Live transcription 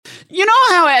You know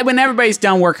how when everybody's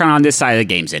done working on this side of the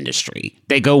games industry,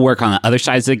 they go work on the other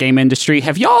sides of the game industry.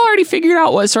 Have y'all already figured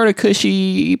out what sort of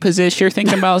cushy position you're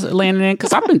thinking about landing in?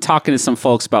 Because I've been talking to some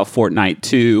folks about Fortnite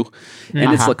too,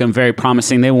 and it's looking very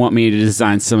promising. They want me to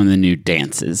design some of the new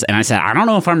dances. And I said, I don't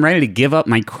know if I'm ready to give up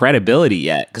my credibility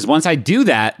yet. Because once I do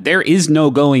that, there is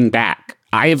no going back.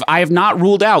 I have not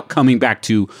ruled out coming back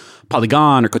to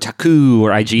Polygon or Kotaku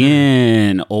or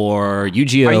IGN or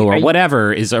Yu-Gi-Oh or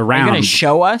whatever is around. Are you going to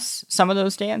show us some of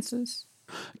those dances?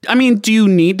 I mean, do you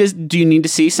need to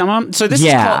see some of them? So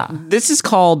this is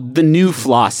called the new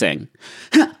flossing.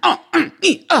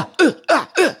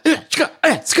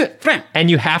 And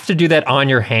you have to do that on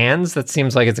your hands? That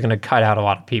seems like it's going to cut out a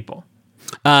lot of people.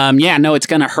 It's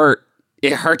going to hurt.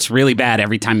 It hurts really bad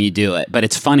every time you do it, but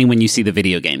it's funny when you see the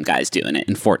video game guys doing it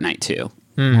in Fortnite too.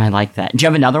 I like that. Do you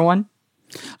have another one?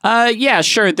 Yeah,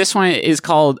 sure. This one is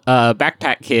called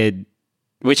Backpack Kid,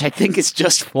 which I think is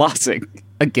just flossing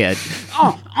again.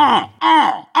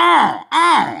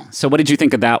 So what did you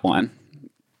think of that one?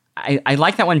 I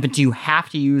like that one, but do you have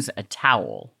to use a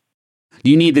towel?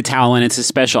 You need the towel, and it's a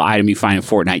special item you find in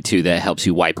Fortnite 2 that helps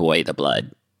you wipe away the blood.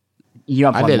 You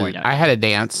have one more. I had a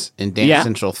dance in Dance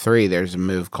Central 3. There's a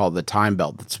move called the Time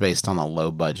Belt that's based on a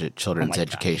low-budget children's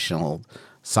educational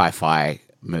sci-fi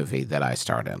movie that I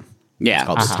starred in. Yeah. It's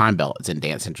called the Time Belt. It's in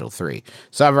Dance Central 3.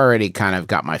 So I've already kind of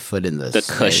got my foot in this.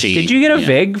 The cushy. Did you get a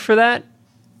VIG for that?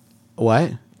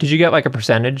 What? Did you get like a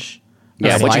percentage?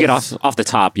 Yeah, what'd you get off the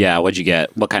top? Yeah, what'd you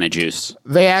get? What kind of juice?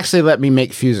 They actually let me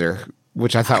make Fuser,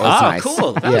 which I thought was nice. Oh,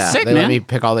 cool. That was sick, they man. let me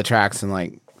pick all the tracks and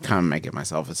like kind of make it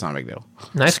myself. It's not a big deal.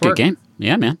 Nice Good work. game.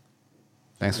 Yeah, man.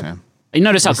 Thanks, man. You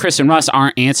notice how Chris and Russ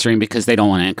aren't answering because they don't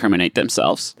want to incriminate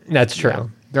themselves. That's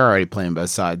true. They're already playing both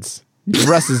sides.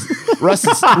 Russ is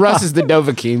the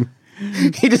Dovahkiin.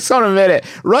 He just won't admit it.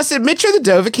 Russ, admit you're the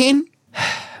Dovahkiin.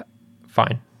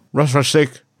 Fine. Russ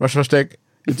Rushtick.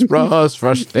 It's Russ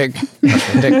Rushtick.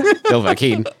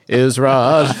 Dovahkiin is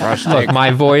Russ Rushtick. Look, my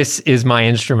voice is my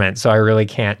instrument, so I really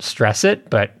can't stress it,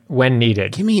 but when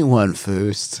needed. Give me one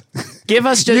Foost. Give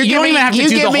us just, you don't even have to do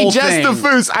the whole thing. You give me just the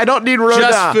Foost. I don't need Roda.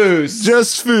 Just Foost.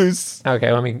 Just Foost.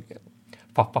 Okay, let me...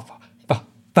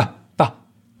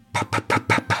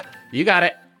 You got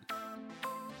it.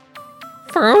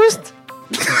 First?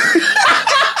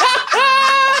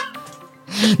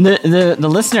 The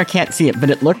listener can't see it, but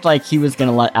it looked like he was going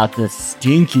to let out the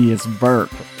stinkiest burp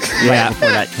right before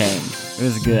that came. It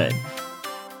was good.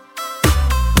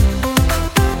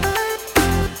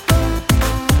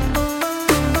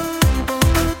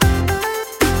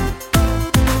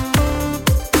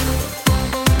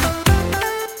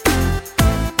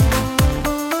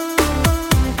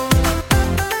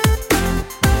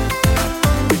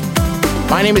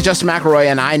 My name is Justin McElroy,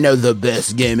 and I know the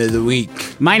best game of the week.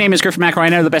 My name is Griffin McElroy. I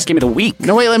know the best game of the week.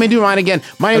 No, wait, let me do mine again.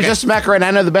 My name is Justin McElroy, and I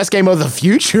know the best game of the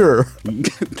future.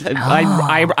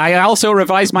 I also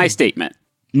revised my statement.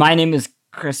 My name is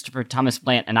Christopher Thomas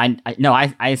Blant, and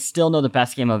I still know the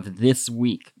best game of this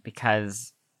week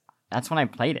because that's when I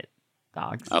played it,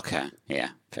 dogs. Okay, yeah,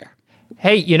 fair.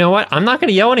 Hey, you know what? I'm not going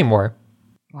to yell anymore.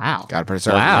 Wow. Gotta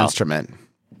preserve the instrument.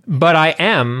 But I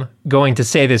am going to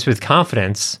say this with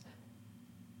confidence.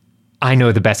 I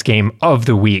know the best game of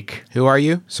the week. Who are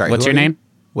you? Sorry. What's your name?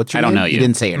 What's your I name? don't know you. You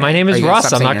didn't say your name. My name is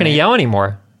Russ. I'm not going to yell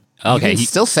anymore. Okay, You can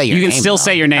still say your name. You can still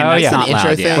say your name. Oh, That's yeah. not An intro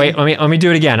loud. thing. Yeah. Wait, let me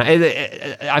do it again.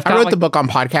 I wrote the book on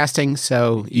podcasting,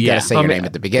 so you gotta say your name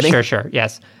at the beginning. Sure.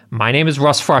 Yes. My name is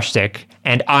Russ Frushtick,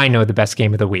 and I know the best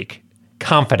game of the week.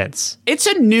 Confidence. It's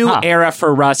a new era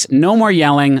for Russ. No more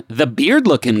yelling. The beard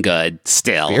looking good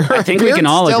still. I think we Beard's can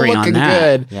all still agree on looking that.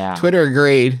 Good. Yeah. Twitter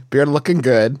agreed. Beard looking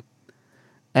good.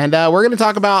 And we're going to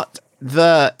talk about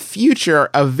the future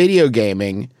of video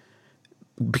gaming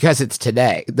because it's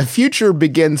today. The future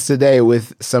begins today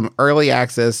with some early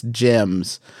access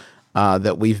gems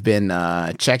that we've been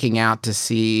checking out to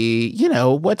see,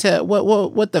 what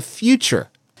the future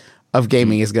of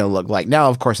gaming is going to look like. Now,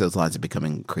 of course, those lines are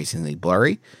becoming increasingly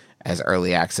blurry as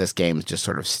early access games just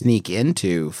sort of sneak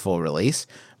into full release.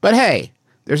 But hey,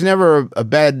 there's never a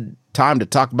bad time to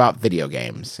talk about video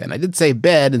games. And I did say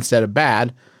bed instead of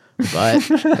bad, but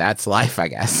that's life, I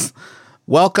guess.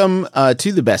 Welcome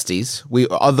to the Besties. We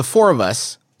are the four of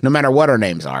us, no matter what our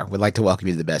names are, would like to welcome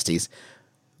you to the Besties.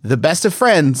 The best of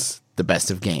friends, the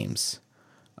best of games.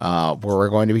 Where we're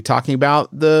going to be talking about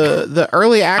the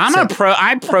early access.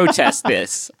 I protest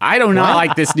this. I do not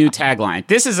like this new tagline.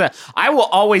 I will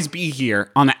always be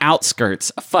here on the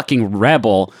outskirts, a fucking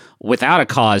rebel without a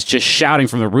cause, just shouting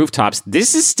from the rooftops.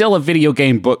 This is still a video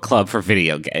game book club for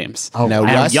video games. Oh, no,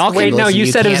 And Russ, y'all Wait, can no, listen. you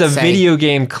said it was can't a say- video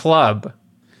game club.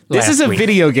 This is a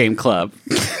video game club.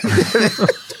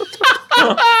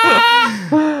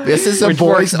 This is a Which boys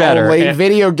works better. only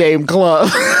video game club.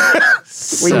 We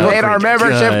So made our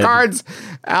membership good. cards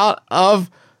out of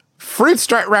Fruit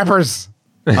Stripe wrappers.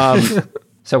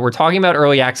 So we're talking about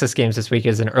early access games this week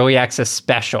as an early access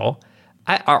special.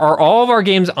 Are all of our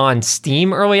games on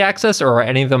Steam early access, or are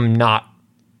any of them not,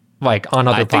 like, on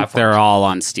other I think platforms? they're all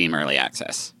on Steam Early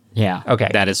Access. Yeah. Okay.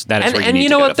 That is where you and need you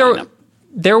to know go what? to find them.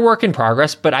 They're work in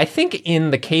progress, but I think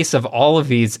in the case of all of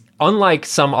these, unlike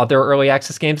some other early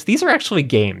access games, these are actually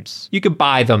games. You could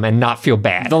buy them and not feel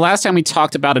bad. The last time we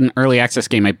talked about an early access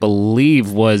game, I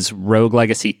believe, was Rogue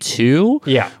Legacy 2.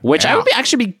 Yeah. Which I Yeah. would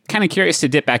actually be kind of curious to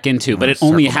dip back into, but it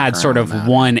only circle had back sort around of on that.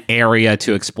 one area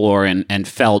to explore and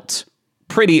felt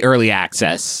pretty early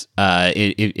access,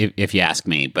 if you ask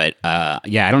me. But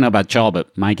yeah, I don't know about y'all,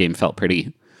 but my game felt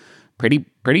pretty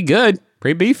good,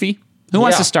 pretty beefy. Who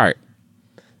wants Yeah. to start?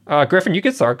 Griffin, you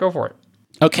can start. Go for it.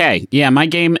 Okay, yeah, my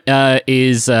game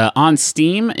is on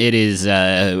Steam. It is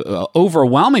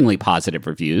overwhelmingly positive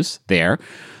reviews there.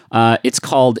 It's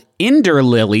called Ender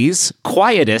Lilies,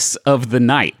 Quietus of the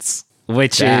Nights,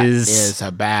 which That is is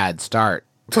a bad start.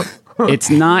 it's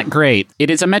not great. It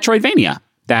is a Metroidvania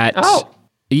that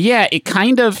yeah, it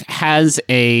kind of has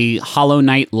a Hollow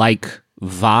Knight-like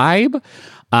vibe.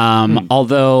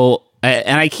 Although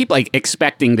and I keep like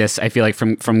expecting this, I feel like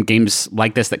from games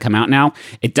like this that come out now,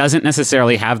 it doesn't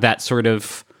necessarily have that sort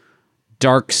of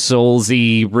Dark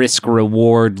Soulsy risk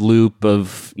reward loop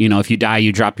of, you know, if you die,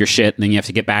 you drop your shit and then you have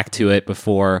to get back to it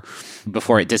before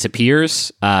it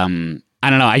disappears. I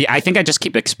don't know. I think I just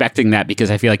keep expecting that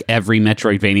because I feel like every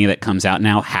Metroidvania that comes out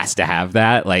now has to have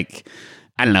that. Like,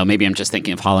 I don't know, maybe I'm just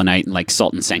thinking of Hollow Knight and like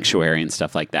Sultan Sanctuary and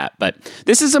stuff like that. But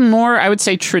this is a more, I would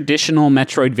say, traditional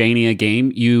Metroidvania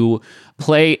game. You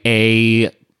play a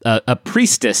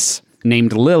priestess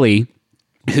named Lily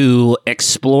who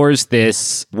explores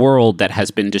this world that has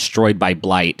been destroyed by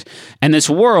blight. And this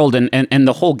world and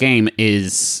the whole game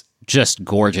is just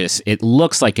gorgeous. It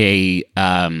looks like a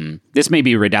this may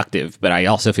be reductive, but I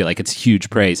also feel like it's huge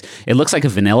praise. It looks like a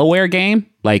Vanillaware game.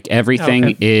 Like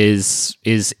everything is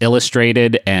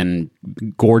illustrated and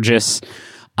gorgeous.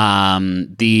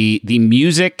 The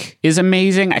music is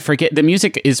amazing. I forget, the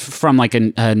music is from like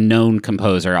a known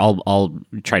composer. I'll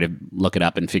try to look it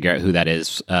up and figure out who that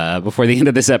is before the end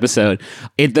of this episode.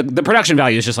 The production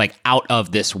value is just like out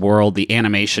of this world. The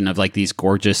animation of like these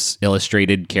gorgeous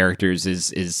illustrated characters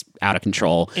is out of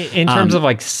control. In terms of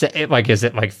like, is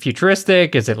it like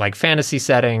futuristic? Is it like fantasy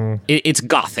setting? It's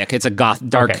gothic. It's a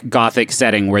dark gothic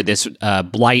setting where this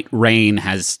blight rain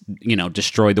has, you know,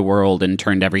 destroyed the world and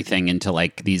turned everything into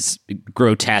like these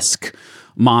grotesque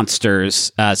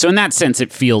monsters. So in that sense,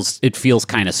 it feels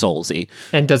kind of soulsy.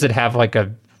 And does it have like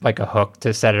a hook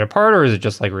to set it apart, or is it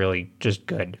just like really just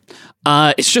good?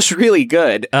 It's just really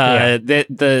good.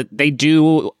 They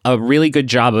do a really good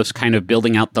job of kind of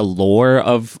building out the lore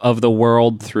of the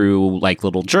world through like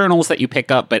little journals that you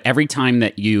pick up. But every time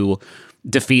that you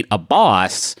defeat a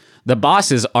boss, the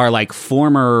bosses are like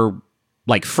former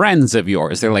like friends of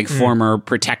yours. They're like former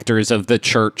protectors of the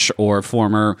church or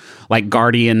former like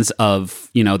guardians of,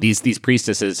 you know, these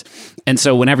priestesses. And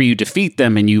so whenever you defeat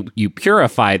them and you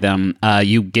purify them,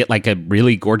 you get like a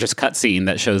really gorgeous cutscene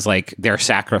that shows like their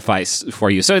sacrifice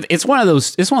for you. So it's one of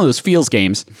those feels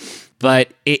games,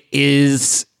 but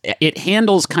it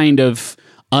handles kind of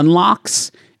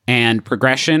unlocks and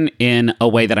progression in a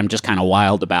way that I'm just kind of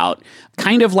wild about.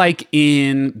 Kind of like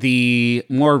in the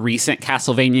more recent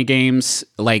Castlevania games,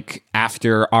 like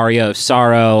after Aria of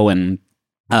Sorrow and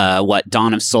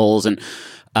Dawn of Souls and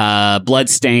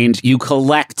Bloodstained, you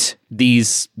collect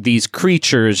these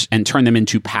creatures and turn them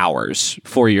into powers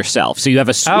for yourself. So you have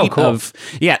a suite of...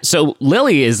 Yeah, so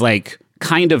Lily is like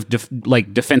kind of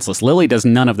defenseless. Lily does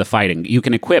none of the fighting. You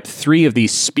can equip 3 of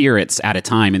these spirits at a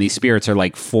time, and these spirits are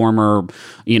like former,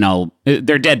 you know,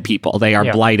 they're dead people. They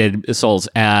are blighted souls.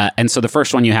 And so the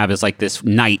first one you have is like this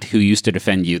knight who used to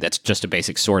defend you. That's just a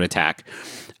basic sword attack.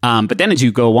 But then as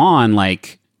you go on,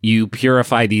 like you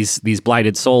purify these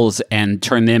blighted souls and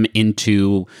turn them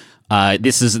into...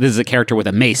 This is a character with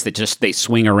a mace that just they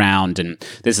swing around, and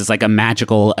this is like a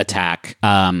magical attack.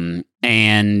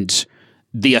 And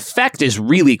the effect is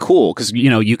really cool because, you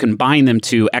know, you can bind them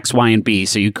to X, Y, and B.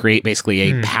 So you create basically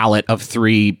a palette of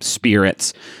 3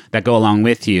 spirits that go along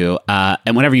with you.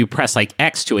 And whenever you press like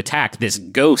X to attack, this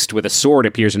ghost with a sword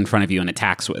appears in front of you and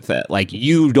attacks with it. Like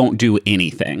you don't do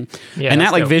anything. Yeah, and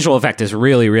that like visual effect is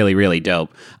really, really, really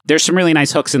dope. There's some really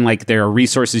nice hooks, and like there are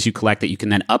resources you collect that you can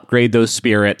then upgrade those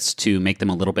spirits to make them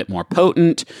a little bit more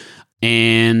potent.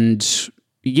 And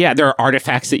yeah, there are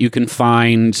artifacts that you can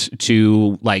find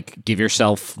to like give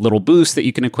yourself little boosts that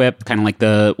you can equip, kind of like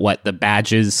the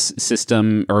badges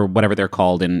system or whatever they're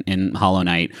called in Hollow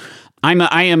Knight.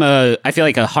 I feel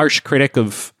like a harsh critic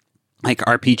of like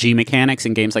RPG mechanics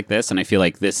in games like this, and I feel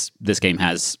like this game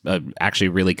has actually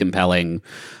really compelling.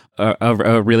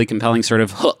 A really compelling sort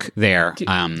of hook there. Do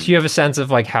you have a sense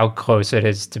of like how close it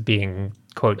is to being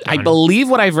quote done? I believe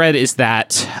what I've read is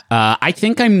that I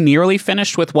think I'm nearly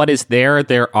finished with what is there.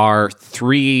 There are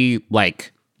 3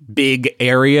 like big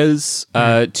areas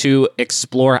to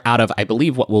explore out of, I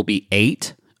believe, what will be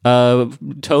 8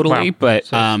 totally. Wow. But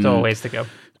So still a ways to go.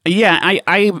 Yeah,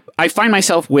 I find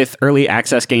myself with early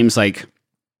access games like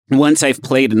once I've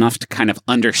played enough to kind of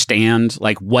understand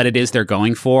like what it is they're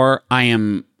going for,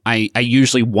 I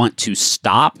usually want to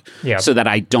stop so that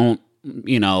I don't,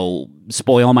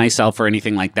 spoil myself or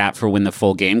anything like that for when the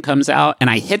full game comes out. And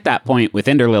I hit that point with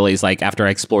Ender Lilies, like after I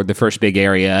explored the first big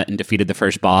area and defeated the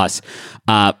first boss.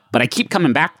 But I keep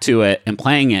coming back to it and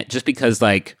playing it just because,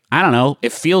 like, I don't know,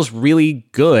 it feels really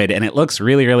good and it looks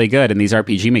really, really good. And these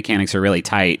RPG mechanics are really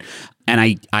tight. And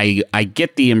I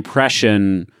get the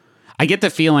impression... I get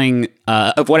the feeling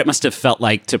of what it must have felt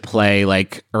like to play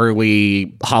like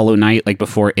early Hollow Knight, like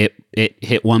before it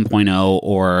hit 1.0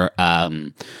 or,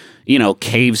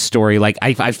 Cave Story. Like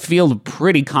I feel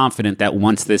pretty confident that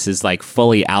once this is like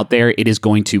fully out there, it is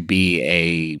going to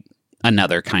be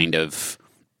another kind of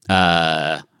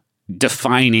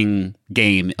defining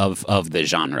game of the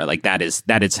genre. Like that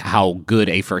is how good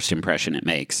a first impression it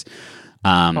makes.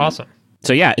 Awesome.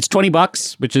 So yeah, it's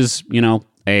 $20, which is,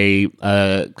 a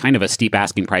kind of a steep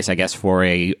asking price, I guess, for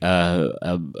an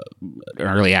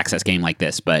early access game like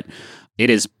this, but it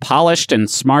is polished and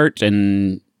smart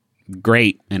and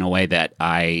great in a way that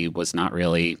I was not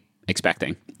really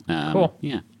expecting. Cool.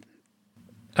 Yeah.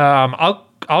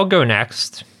 I'll go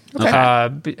next. Okay.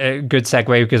 A good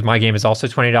segue because my game is also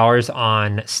 $20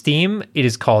 on Steam. It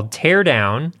is called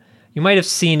Teardown. You might have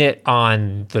seen it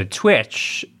on the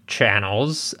Twitch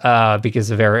channels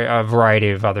because a variety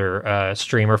of other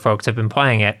streamer folks have been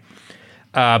playing it.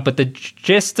 But the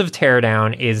gist of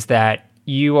Teardown is that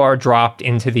you are dropped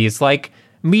into these like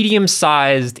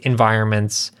medium-sized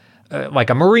environments, like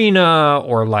a marina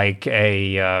or like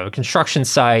a construction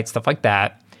site, stuff like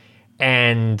that.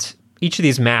 And each of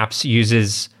these maps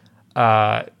uses,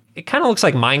 it kind of looks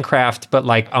like Minecraft, but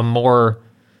like a more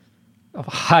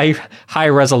high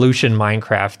resolution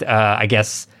Minecraft, I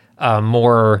guess.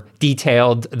 More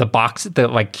detailed. The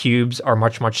like cubes are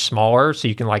much smaller, so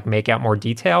you can like make out more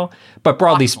detail. But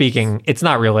broadly speaking, it's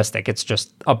not realistic. It's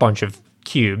just a bunch of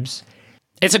cubes.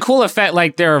 It's a cool effect.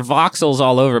 Like there are voxels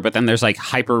all over, but then there's like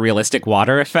hyper realistic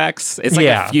water effects. It's like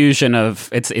a fusion of.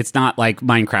 It's not like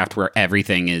Minecraft where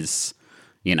everything is,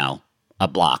 a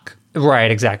block.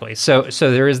 Right. Exactly. So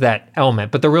there is that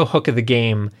element, but the real hook of the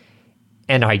game.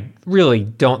 And I really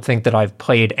don't think that I've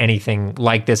played anything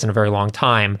like this in a very long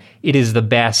time. It is the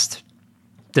best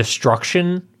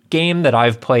destruction game that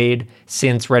I've played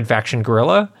since Red Faction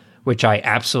Guerrilla, which I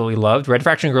absolutely loved. Red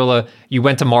Faction Guerrilla, you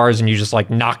went to Mars and you just like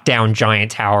knocked down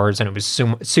giant towers and it was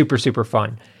super, super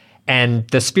fun. And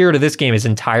the spirit of this game is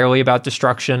entirely about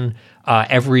destruction.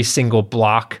 Every single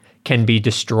block can be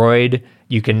destroyed.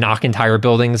 You can knock entire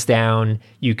buildings down.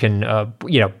 You can,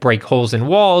 break holes in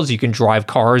walls. You can drive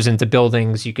cars into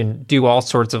buildings. You can do all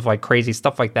sorts of like crazy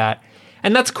stuff like that.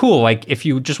 And that's cool. Like if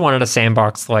you just wanted a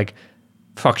sandbox to like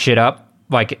fuck shit up,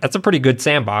 like that's a pretty good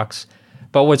sandbox.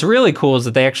 But what's really cool is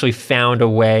that they actually found a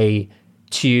way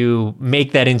to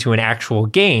make that into an actual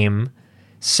game.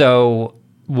 So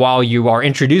while you are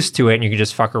introduced to it and you can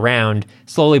just fuck around,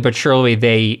 slowly but surely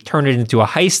they turn it into a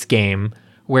heist game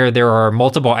where there are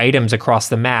multiple items across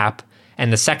the map.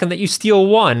 And the second that you steal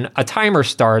one, a timer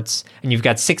starts and you've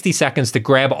got 60 seconds to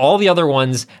grab all the other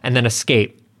ones and then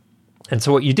escape. And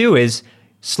so what you do is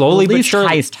slowly but surely...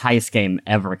 heist game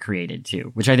ever created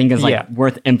too, which I think is like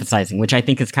worth emphasizing, which I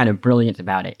think is kind of brilliant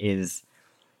about it is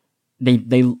they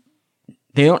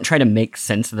don't try to make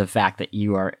sense of the fact that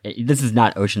this is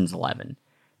not Ocean's 11.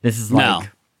 This is like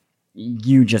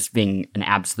you just being an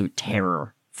absolute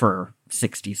terror for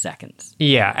 60 seconds.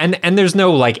 Yeah, and there's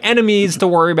no like enemies to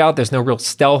worry about. There's no real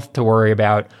stealth to worry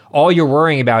about. All you're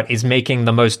worrying about is making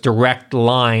the most direct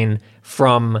line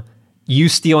from you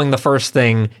stealing the first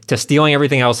thing to stealing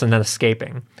everything else and then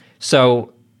escaping.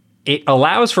 So it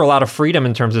allows for a lot of freedom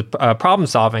in terms of problem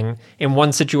solving. In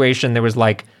one situation, there was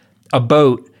like a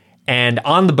boat, and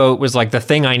on the boat was like the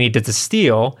thing I needed to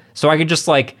steal. So I could just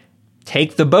like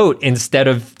take the boat instead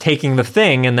of taking the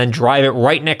thing and then drive it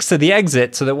right next to the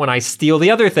exit so that when I steal the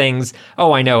other things,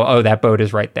 I know, that boat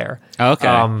is right there. Okay.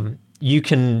 you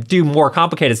can do more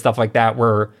complicated stuff like that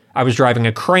where I was driving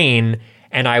a crane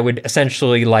and I would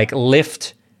essentially like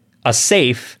lift a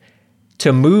safe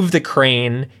to move the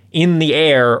crane in the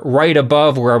air right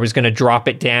above where I was going to drop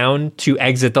it down to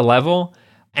exit the level.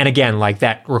 And again, like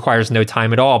that requires no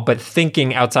time at all, but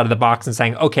thinking outside of the box and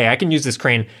saying, okay, I can use this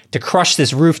crane to crush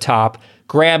this rooftop,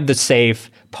 grab the safe,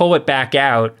 pull it back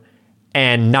out,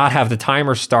 and not have the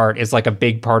timer start is like a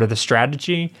big part of the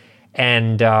strategy.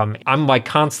 And I'm like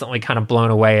constantly kind of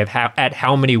blown away at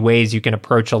how many ways you can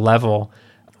approach a level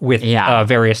with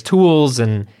various tools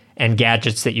and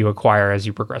gadgets that you acquire as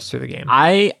you progress through the game.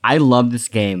 I love this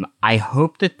game. I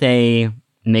hope that they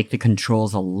make the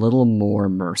controls a little more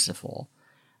merciful.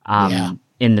 In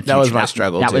the future. That was my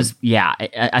struggle. That was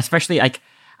especially like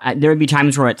there would be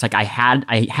times where it's like I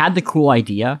had the cool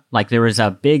idea, like there was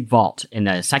a big vault in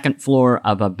the second floor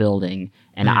of a building,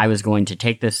 and I was going to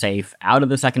take the safe out of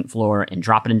the second floor and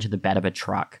drop it into the bed of a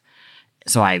truck.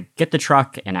 So I get the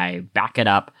truck and I back it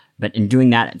up, but in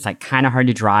doing that, it's like kind of hard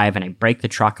to drive, and I break the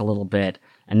truck a little bit,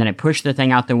 and then I push the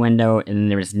thing out the window, and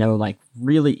there was no like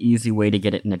really easy way to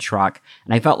get it in the truck,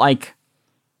 and I felt like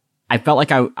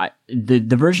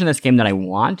the version of this game that I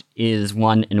want is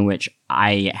one in which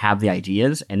I have the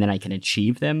ideas and then I can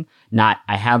achieve them. Not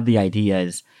I have the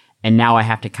ideas and now I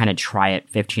have to kind of try it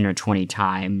 15 or 20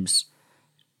 times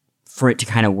for it to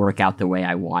kind of work out the way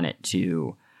I want it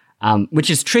to, which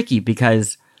is tricky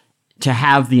because to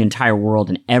have the entire world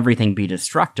and everything be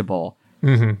destructible,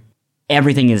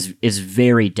 everything is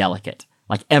very delicate.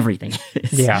 Like everything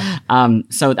is. Yeah.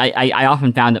 So I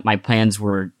often found that my plans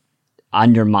were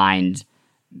undermined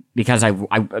because I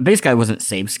basically I wasn't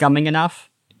save scumming enough.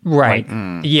 Right.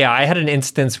 Yeah, I had an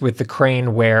instance with the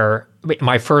crane where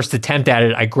my first attempt at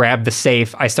it, I grabbed the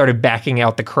safe, I started backing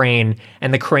out the crane,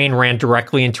 and the crane ran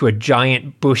directly into a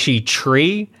giant bushy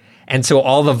tree. And so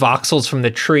all the voxels from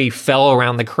the tree fell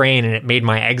around the crane and it made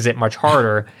my exit much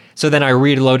harder. So then I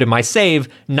reloaded my save,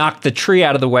 knocked the tree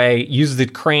out of the way, used the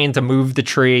crane to move the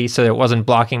tree so that it wasn't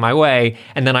blocking my way,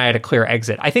 and then I had a clear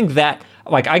exit. I think that,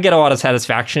 like, I get a lot of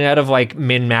satisfaction out of, like,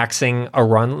 min-maxing a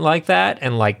run like that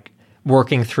and, like,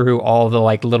 working through all the,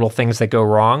 like, little things that go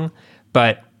wrong.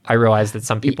 But I realize that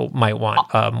some people might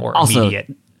want more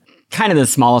immediate. Kind of the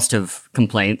smallest of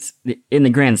complaints. In the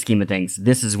grand scheme of things,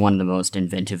 this is one of the most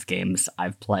inventive games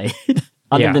I've played.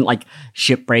 Other than like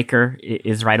Shipbreaker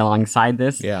is right alongside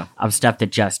this. Yeah. Of stuff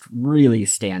that just really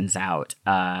stands out.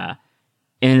 And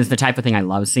it's the type of thing I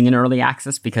love seeing in early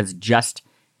access because just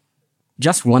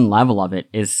one level of it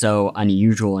is so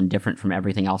unusual and different from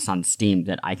everything else on Steam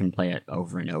that I can play it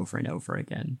over and over and over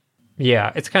again.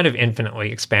 Yeah, it's kind of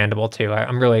infinitely expandable too.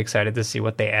 I'm really excited to see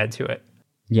what they add to it.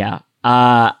 Yeah.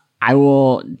 I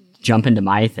will jump into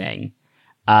my thing.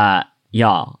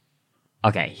 Y'all.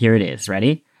 Okay, here it is.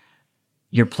 Ready?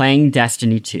 You're playing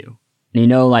Destiny 2. And you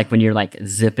know, like when you're like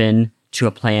zipping to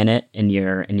a planet in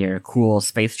your cool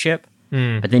spaceship,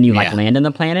 but then you like land on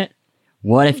the planet.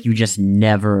 What if you just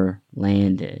never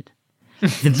landed? The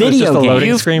video so it's just a game.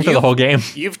 loading screen for the whole game.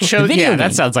 You've chosen. Yeah,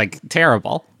 that sounds like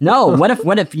terrible. No. What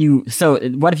if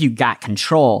you got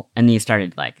control and then you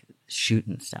started like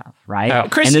shooting stuff,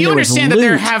 right? Chris, you understand that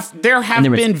there have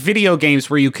been video games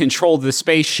where you controlled the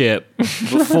spaceship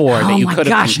before that you could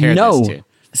have compared this to.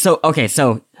 So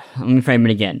let me frame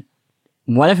it again.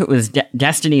 What if it was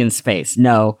Destiny in space?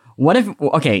 No. What if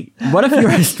you're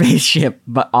a spaceship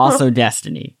but also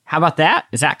Destiny? How about that?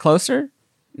 Is that closer?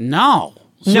 No.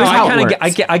 No, I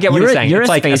get what you're saying. It's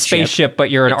like a spaceship,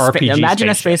 but you're an RPG. Imagine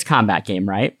a space combat game,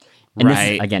 right? And this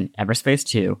is, again, Everspace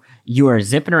 2. You are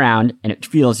zipping around, and it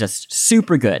feels just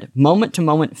super good.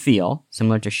 Moment-to-moment feel,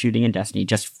 similar to shooting in Destiny,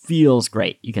 just feels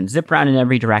great. You can zip around in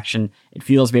every direction. It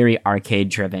feels very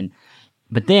arcade-driven.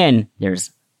 But then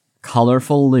there's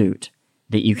colorful loot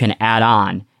that you can add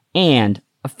on, and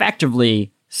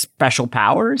effectively special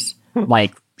powers,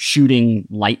 like shooting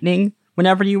lightning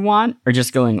whenever you want, or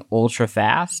just going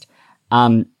ultra-fast.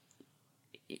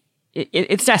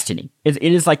 It's Destiny. It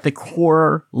is like the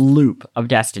core loop of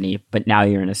Destiny, but now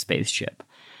you're in a spaceship,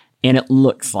 and it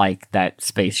looks like that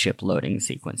spaceship loading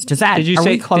sequence. Did you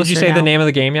say the name of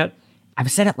the game yet? I've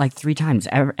said it like 3 times.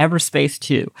 Everspace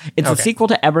 2. It's a sequel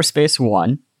to Everspace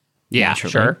 1. Yeah,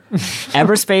 naturally. Sure.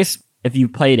 Everspace, if you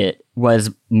played it, was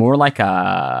more like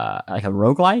a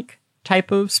roguelike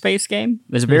type of space game.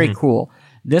 It was very cool.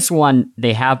 This one,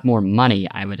 they have more money,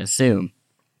 I would assume.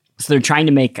 So they're trying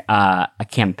to make a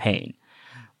campaign,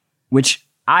 which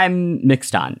I'm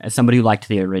mixed on as somebody who liked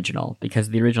the original, because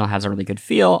the original has a really good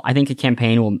feel. I think a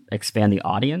campaign will expand the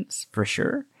audience for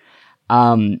sure.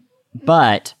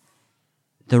 But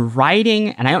the writing,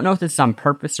 and I don't know if this is on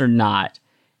purpose or not,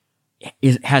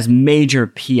 has major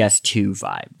PS2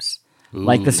 vibes. Ooh.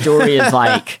 Like the story is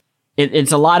like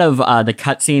it's a lot of the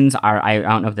cutscenes are I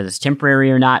don't know if that is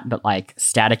temporary or not, but like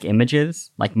static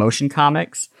images, like motion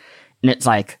comics, and it's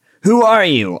like, who are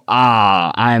you?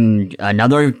 I'm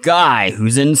another guy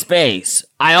who's in space.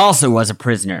 I also was a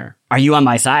prisoner. Are you on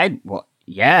my side? Well,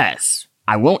 yes.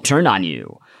 I won't turn on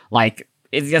you. Like,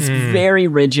 it's just very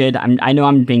rigid. I know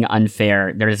I'm being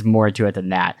unfair. There's more to it than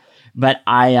that. But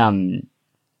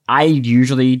I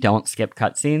usually don't skip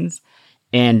cutscenes.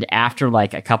 And after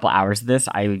like a couple hours of this,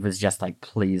 I was just like,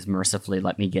 please mercifully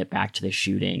let me get back to the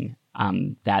shooting.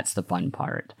 That's the fun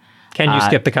part. Can you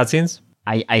skip the cutscenes?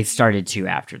 I started to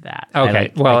after that.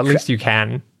 Okay, at least you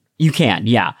can. You can,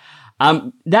 yeah.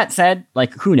 That said,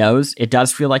 like, who knows? It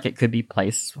does feel like it could be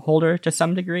placeholder to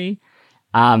some degree.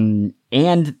 And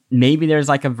maybe there's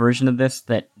like a version of this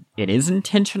that it is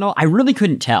intentional. I really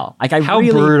couldn't tell. Like, how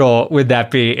brutal would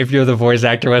that be if you're the voice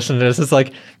actor listening to this? It's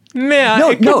like, man,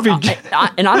 it could be.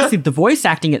 And honestly, the voice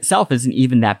acting itself isn't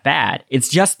even that bad. It's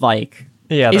just like,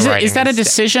 is that a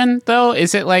decision though?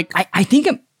 Is it like I think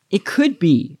it could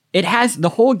be. It has the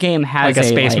whole game has like a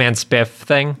spaceman spiff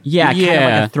thing. Yeah, kind of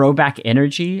like a throwback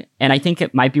energy, and I think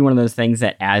it might be one of those things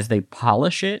that as they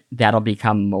polish it, that'll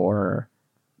become more.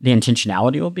 The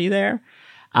intentionality will be there,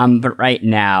 but right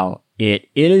now it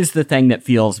is the thing that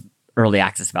feels early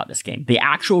access about this game. The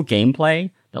actual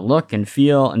gameplay, the look and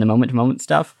feel, and the moment to moment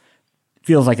stuff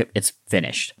feels like it's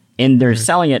finished, and they're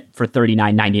selling it for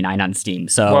 $39.99 on Steam.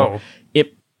 So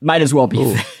it might as well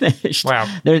be finished.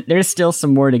 Wow, there's still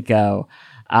some more to go.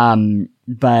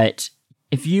 But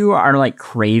if you are like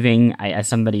craving, as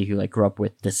somebody who like grew up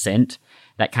with Descent,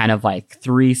 that kind of like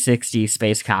 360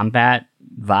 space combat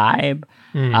vibe,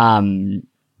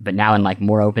 but now in like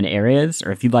more open areas,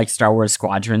 or if you like Star Wars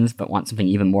Squadrons but want something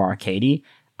even more arcadey,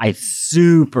 I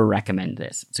super recommend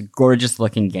this. It's a gorgeous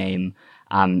looking game.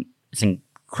 It's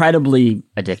incredibly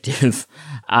addictive,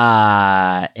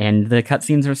 and the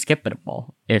cutscenes are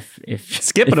skippable. If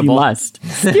skippable, if you must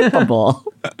skippable.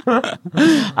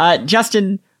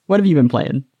 Justin, what have you been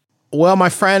playing? Well, my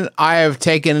friend, I have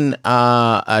taken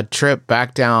a trip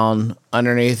back down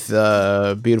underneath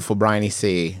the beautiful briny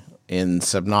sea in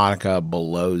Subnautica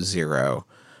Below Zero.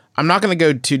 I'm not going to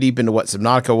go too deep into what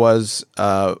Subnautica was,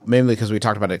 mainly because we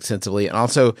talked about it extensively. And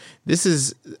also, this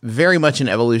is very much an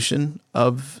evolution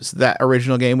of that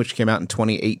original game, which came out in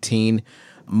 2018.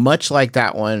 Much like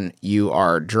that one, you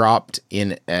are dropped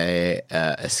in a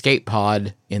escape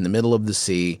pod in the middle of the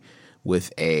sea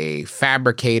with a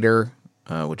fabricator,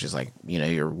 which is like,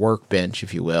 your workbench,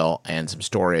 if you will, and some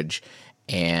storage,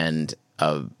 and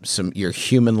your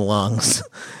human lungs,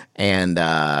 and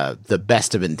the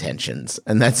best of intentions.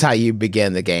 And that's how you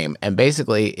begin the game. And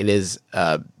basically, it is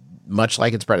much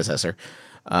like its predecessor.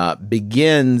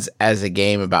 Begins as a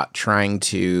game about trying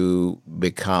to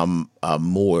become a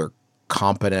more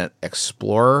competent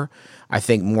explorer. I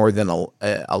think more than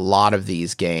a lot of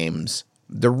these games,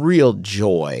 the real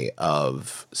joy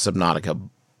of Subnautica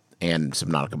and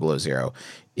Subnautica Below Zero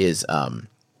is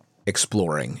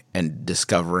exploring and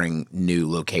discovering new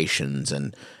locations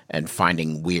and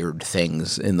finding weird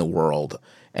things in the world.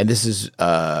 And this is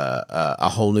a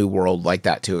whole new world like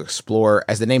that to explore.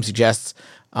 As the name suggests,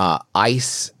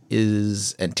 ice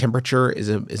and temperature is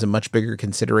a much bigger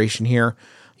consideration here,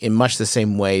 in much the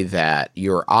same way that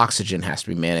your oxygen has to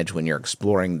be managed when you're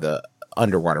exploring the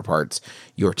underwater parts.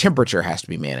 Your temperature has to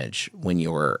be managed when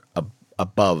you're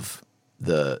above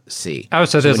the sea. Oh,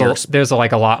 so there's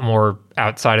like a lot more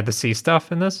outside of the sea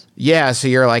stuff in this? Yeah, so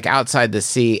you're like outside the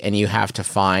sea and you have to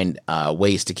find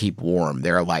ways to keep warm.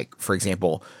 There are like, for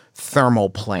example,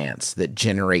 thermal plants that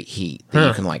generate heat that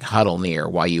you can like huddle near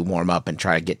while you warm up and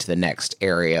try to get to the next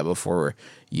area before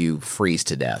you freeze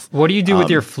to death. What do you do with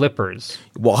your flippers?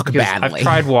 Walk badly. I've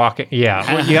tried walking.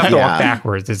 Yeah, you have to walk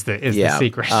backwards is the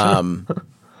secret.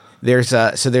 There's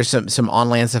some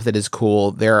on-land stuff that is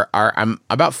cool. I'm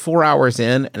about 4 hours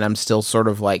in, and I'm still sort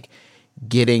of like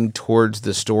getting towards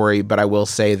the story. But I will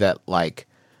say that like,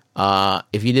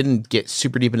 if you didn't get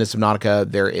super deep into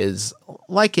Subnautica, there is,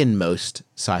 like in most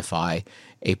sci-fi,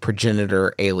 a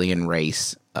progenitor alien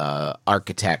race,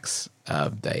 architects.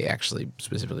 They actually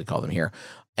specifically call them here,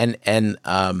 and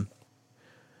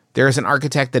there is an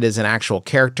architect that is an actual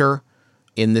character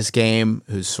in this game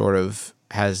who's sort of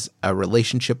has a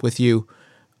relationship with you,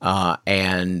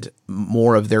 and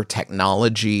more of their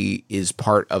technology is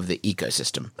part of the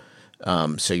ecosystem.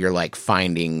 So you're like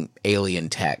finding alien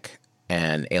tech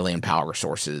and alien power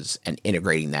sources and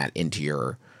integrating that into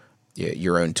your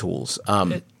own tools.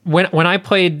 When I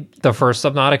played the first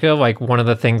Subnautica, like one of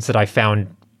the things that I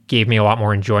found gave me a lot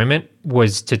more enjoyment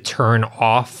was to turn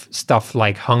off stuff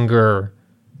like hunger.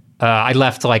 I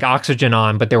left like oxygen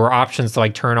on, but there were options to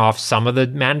like turn off some of the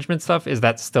management stuff. Is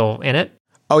that still in it?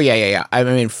 Oh, yeah. I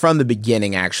mean, from the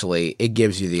beginning, actually, it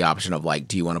gives you the option of like,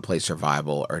 do you want to play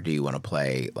survival or do you want to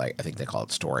play, like, I think they call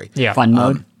it story. Yeah. Fun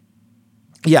mode.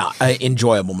 Yeah,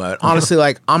 enjoyable mode. Honestly,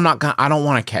 like, I don't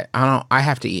want to I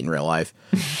have to eat in real life.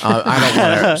 I don't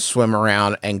want to swim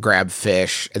around and grab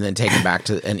fish and then take them back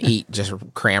and eat, just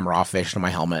cram raw fish in my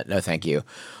helmet. No, thank you.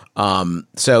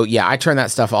 So yeah, I turn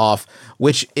that stuff off,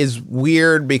 which is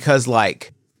weird because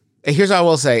like, here's what I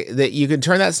will say, that you can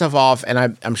turn that stuff off, and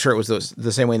I'm sure it was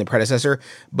the same way in the predecessor,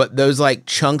 but those like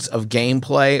chunks of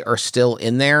gameplay are still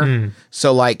in there.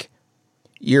 So like,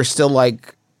 you're still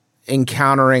like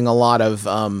encountering a lot of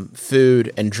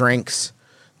food and drinks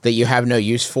that you have no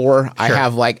use for. Sure. I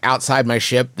have like outside my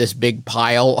ship this big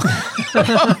pile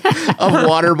of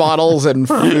water bottles and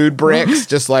food bricks.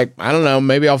 Just like, I don't know,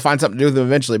 maybe I'll find something to do with them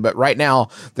eventually. But right now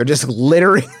they're just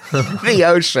littering the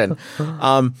ocean.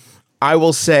 I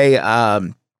will say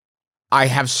I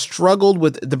have struggled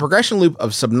with the progression loop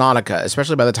of Subnautica,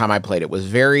 especially by the time I played it, was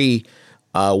very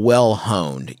well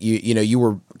honed. You know, you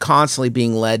were constantly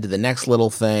being led to the next little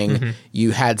thing. Mm-hmm.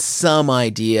 You had some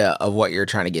idea of what you're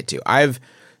trying to get to. I've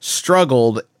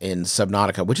struggled in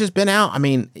Subnautica, which has been out. I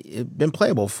mean, it's been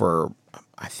playable for,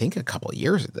 I think, a couple of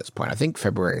years at this point. I think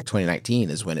February 2019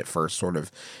 is when it first sort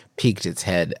of peeked its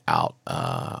head out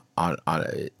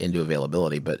into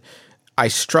availability. But I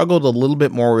struggled a little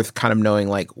bit more with kind of knowing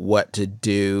like what to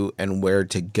do and where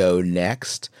to go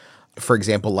next. For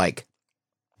example, like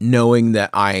knowing that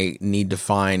I need to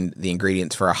find the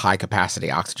ingredients for a high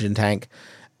capacity oxygen tank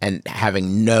and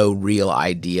having no real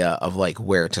idea of like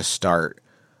where to start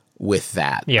with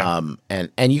that. Yeah.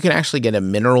 And you can actually get a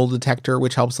mineral detector,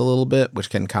 which helps a little bit, which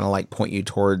can kind of like point you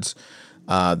towards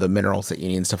the minerals that you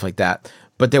need and stuff like that.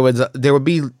 But there would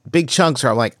be big chunks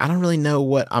where I'm like, I don't really know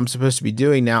what I'm supposed to be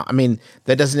doing now. I mean,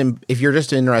 that doesn't, if you're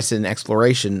just interested in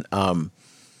exploration,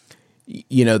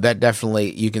 you know, that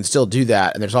definitely, you can still do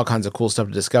that. And there's all kinds of cool stuff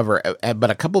to discover.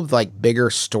 But a couple of like bigger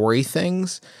story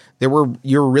things,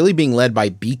 you're really being led by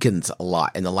beacons a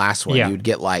lot in the last one. Yeah. You'd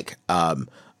get like,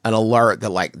 an alert that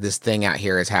like this thing out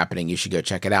here is happening. You should go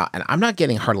check it out. And I'm not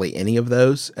getting hardly any of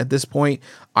those at this point.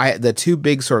 The two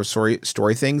big sort of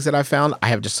story things that I found, I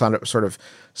have just sort of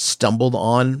stumbled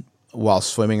on while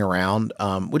swimming around,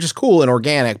 which is cool and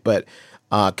organic, but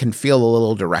can feel a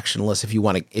little directionless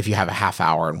if you have a half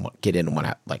hour and get in and want to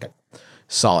have like a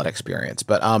solid experience.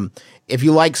 But if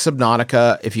you like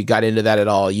Subnautica, if you got into that at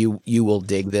all, you will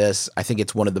dig this. I think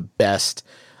it's one of the best.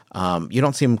 You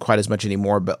don't see them quite as much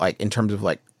anymore, but like in terms of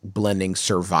like blending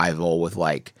survival with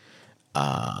like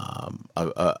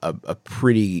a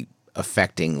pretty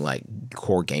affecting like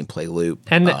core gameplay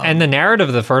loop. And the narrative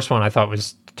of the first one I thought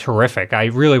was terrific. I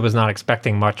really was not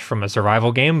expecting much from a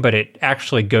survival game, but it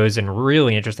actually goes in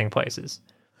really interesting places.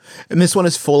 And this one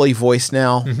is fully voiced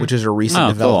now, which is a recent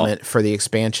development cool. for the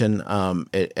expansion.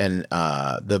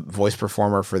 The voice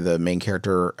performer for the main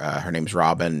character, her name's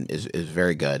Robin, is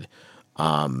very good.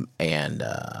 So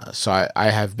I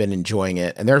have been enjoying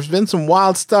it, and there's been some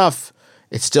wild stuff.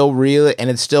 It's still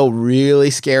really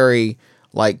scary,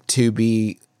 like to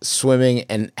be swimming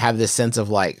and have this sense of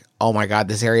like, oh my God,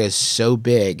 this area is so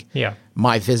big. Yeah.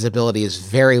 My visibility is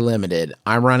very limited.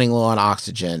 I'm running low on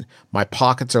oxygen. My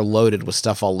pockets are loaded with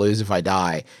stuff I'll lose if I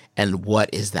die. And what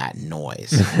is that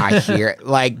noise? I hear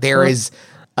like there is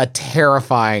a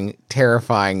terrifying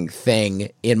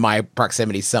thing in my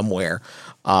proximity somewhere.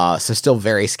 So still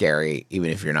very scary,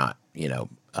 even if you're not,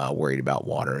 worried about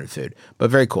water and food. But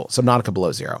very cool. Subnautica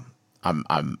Below Zero.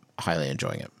 I'm highly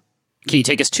enjoying it. Can you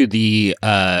take us to the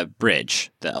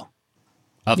bridge, though,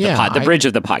 of the bridge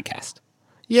of the podcast?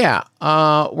 Yeah.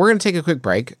 We're going to take a quick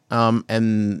break.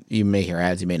 And you may hear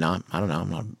ads, you may not. I don't know. I'm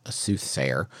not a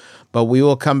soothsayer. But we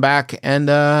will come back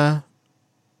and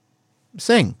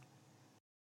sing.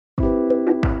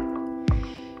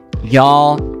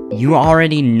 Y'all, you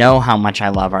already know how much I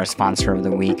love our sponsor of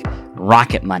the week,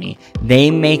 Rocket Money.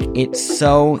 They make it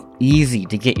so easy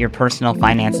to get your personal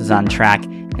finances on track,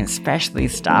 and especially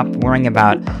stop worrying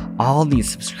about all these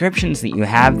subscriptions that you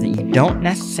have that you don't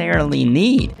necessarily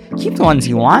need. Keep the ones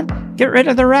you want, get rid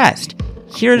of the rest.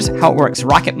 Here's how it works.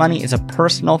 Rocket Money is a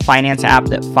personal finance app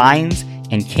that finds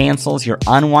and cancels your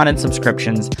unwanted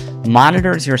subscriptions,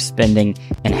 monitors your spending,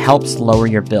 and helps lower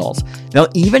your bills. They'll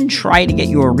even try to get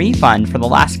you a refund for the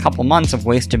last couple months of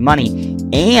wasted money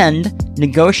and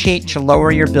negotiate to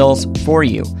lower your bills for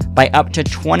you by up to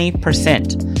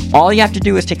 20%. All you have to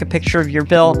do is take a picture of your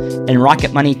bill, and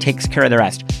Rocket Money takes care of the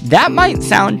rest. That might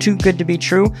sound too good to be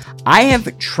true. I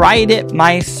have tried it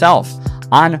myself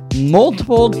on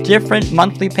multiple different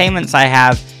monthly payments I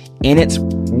have, and it's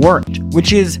worked,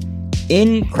 which is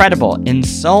incredible and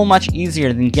so much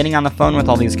easier than getting on the phone with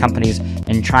all these companies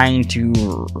and trying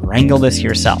to wrangle this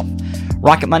yourself.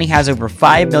 Rocket Money has over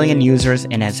 5 million users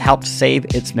and has helped save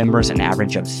its members an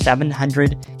average of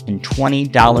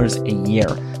 $720 a year,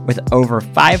 with over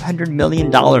 $500 million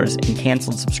in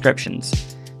canceled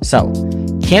subscriptions. So,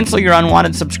 cancel your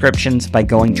unwanted subscriptions by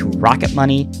going to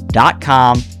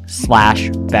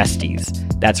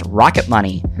rocketmoney.com/besties. That's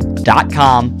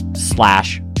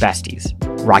rocketmoney.com/besties.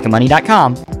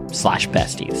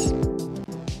 rocketmoney.com/besties.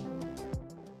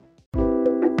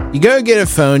 You go get a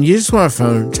phone, you just want a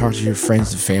phone, talk to your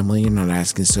friends and family, you're not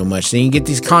asking so much. Then you get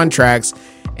these contracts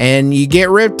and you get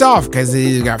ripped off because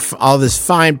they've got all this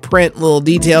fine print, little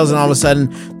details, and all of a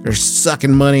sudden they're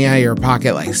sucking money out of your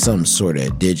pocket like some sort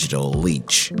of digital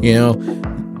leech. You know,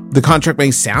 the contract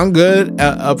may sound good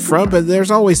up front, but there's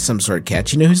always some sort of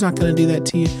catch. You know who's not going to do that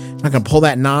to you? Not going to pull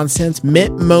that nonsense?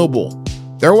 Mint Mobile.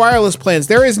 Their wireless plans,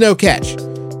 there is no catch.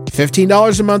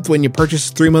 $15 a month when you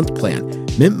purchase a 3-month plan.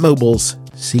 Mint Mobile's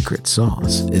secret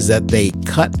sauce is that they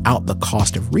cut out the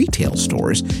cost of retail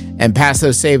stores and pass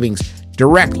those savings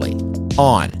directly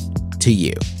on to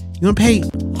you. You want to pay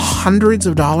hundreds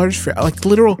of dollars for, like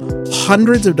literal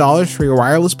hundreds of dollars for your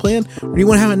wireless plan? Or do you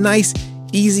want to have a nice,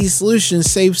 easy solution,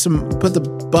 save some, put the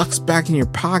bucks back in your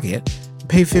pocket,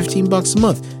 pay $15 a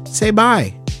month? Say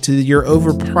bye to your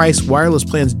overpriced wireless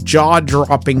plan's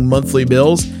jaw-dropping monthly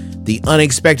bills, the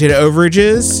unexpected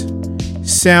overages.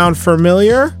 Sound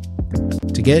familiar?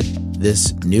 To get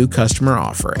this new customer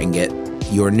offer and get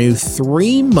your new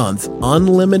 3-month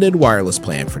unlimited wireless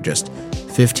plan for just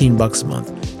 $15 a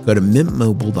month, go to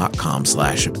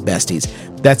mintmobile.com/besties.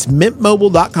 That's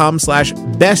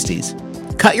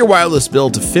mintmobile.com/besties. Cut your wireless bill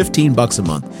to $15 a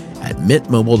month at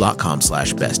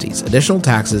mintmobile.com/besties. Additional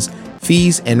taxes,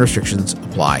 fees, and restrictions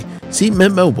apply. See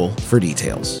Mint Mobile for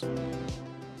details.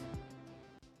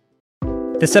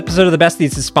 This episode of The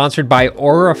Besties is sponsored by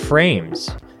Aura Frames.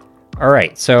 All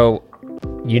right, so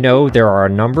you know there are a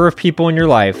number of people in your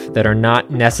life that are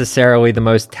not necessarily the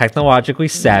most technologically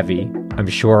savvy. I'm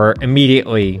sure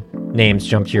immediately names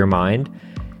jump to your mind.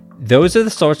 Those are the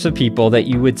sorts of people that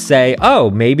you would say, oh,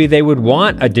 maybe they would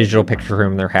want a digital picture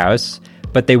room in their house,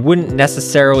 but they wouldn't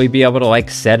necessarily be able to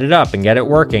like set it up and get it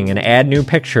working and add new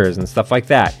pictures and stuff like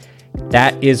that.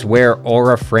 That is where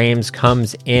Aura Frames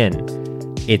comes in.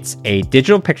 It's a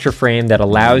digital picture frame that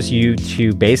allows you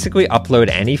to basically upload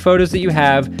any photos that you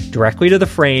have directly to the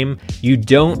frame. You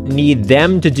don't need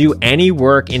them to do any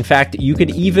work. In fact, you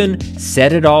could even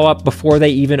set it all up before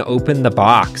they even open the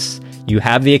box. You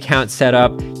have the account set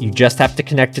up, you just have to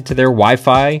connect it to their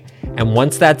Wi-Fi, and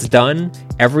once that's done,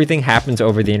 everything happens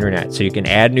over the internet. So you can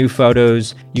add new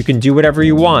photos, you can do whatever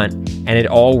you want, and it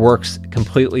all works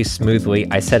completely smoothly.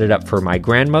 I set it up for my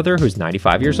grandmother, who's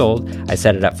 95 years old. I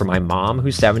set it up for my mom,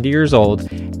 who's 70 years old,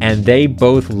 and they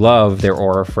both love their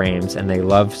Aura frames, and they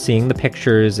love seeing the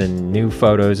pictures and new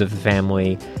photos of the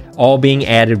family, all being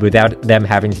added without them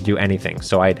having to do anything.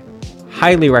 So I'd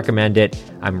highly recommend it.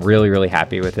 I'm really, really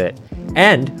happy with it.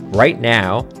 And right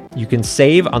now, you can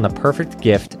save on the perfect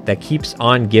gift that keeps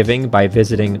on giving by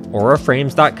visiting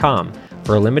auraframes.com.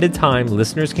 For a limited time,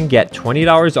 listeners can get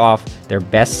 $20 off their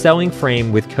best-selling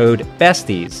frame with code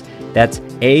BESTIES. That's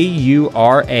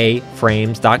AURA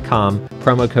frames.com,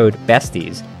 promo code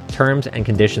BESTIES. Terms and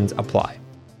conditions apply.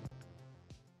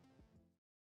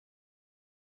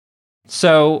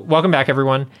 So, welcome back,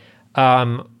 everyone.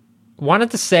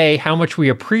 Wanted to say how much we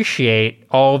appreciate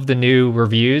all of the new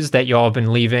reviews that y'all have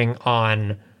been leaving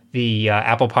on the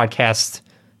Apple Podcast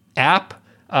app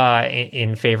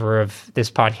in favor of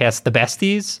this podcast, The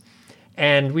Besties.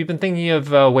 And we've been thinking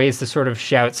of ways to sort of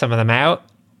shout some of them out.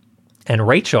 And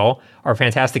Rachel, our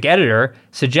fantastic editor,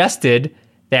 suggested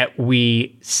that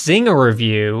we sing a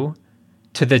review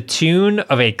to the tune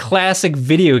of a classic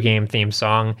video game theme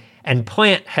song. And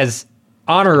Plant has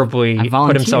honorably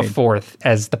put himself forth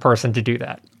as the person to do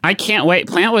that. I can't wait.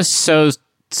 Plant was so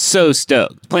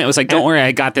stoked. Plant was like, don't worry,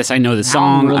 I got this. I know the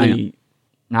song.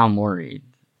 Now I'm worried.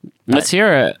 Let's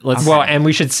hear it. Well, and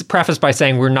we should preface by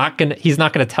saying he's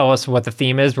not going to tell us what the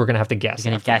theme is. We're going to have to guess.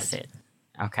 You're going to guess it.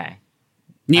 Okay.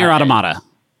 Nier Automata.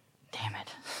 Damn it.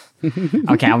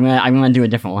 Okay, I'm gonna do a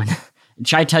different one.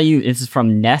 Should I tell you, this is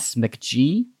from Ness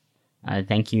McGee.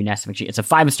 Thank you, Ness McGee. It's a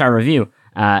 5-star review.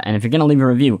 And if you're going to leave a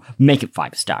review, make it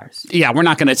 5 stars. Yeah, we're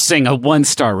not going to sing a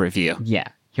 1-star review. Yeah,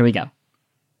 here we go.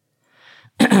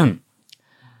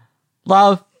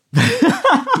 Love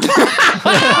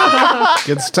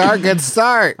Good start, good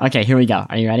start. Okay, here we go.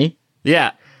 Are you ready?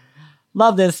 Yeah.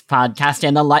 Love this podcast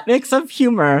and the light mix of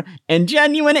humor and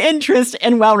genuine interest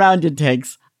and well-rounded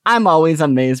takes. I'm always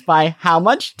amazed by how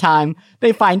much time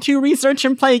they find to research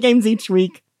and play games each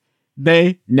week.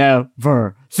 They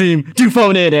never seem to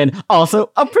phone it in.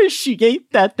 Also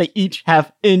appreciate that they each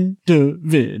have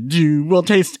individual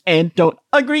taste and don't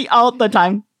agree all the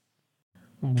time.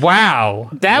 Wow.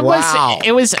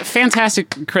 It was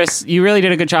fantastic, Chris. You really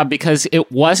did a good job because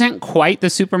it wasn't quite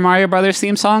the Super Mario Brothers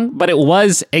theme song, but it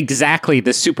was exactly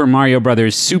the Super Mario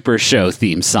Brothers Super Show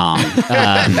theme song.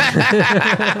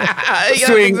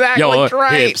 Swing your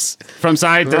hips from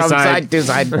side to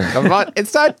side. Come on,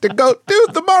 it's time to go do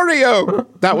the Mario.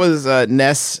 That was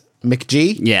Ness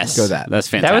McGee. Yes. Go that. That's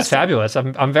fantastic. That was fabulous.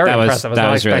 I'm very impressed. I was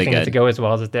not expecting really it to go as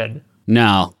well as it did.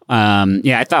 No.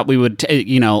 Yeah, I thought we would,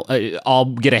 all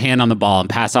get a hand on the ball and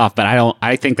pass off, but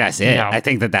I think that's it. No. I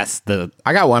think that's the...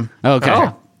 I got one. Okay.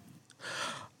 Oh.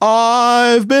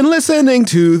 I've been listening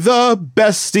to the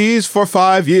Besties for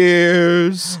 5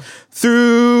 years.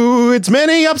 Through its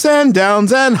many ups and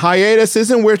downs and hiatuses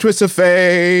and weird twists of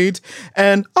fate.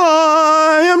 And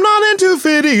I am not into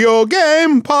video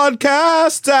game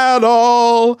podcasts at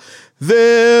all.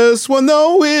 This one,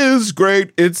 though, is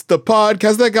great. It's the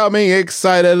podcast that got me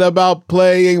excited about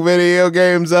playing video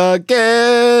games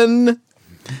again.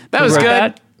 That was Who wrote good.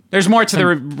 that? There's more to the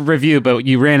review, but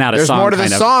you ran out of There's song. more to the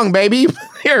song, baby.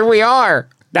 Here we are.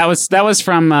 That was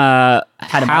from It was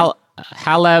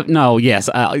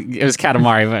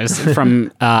Katamari. It was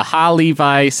from Ha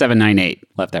Levi 798.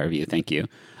 Left that review. Thank you.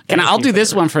 I'll do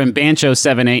this one from Bancho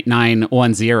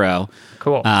 78910.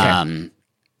 Cool.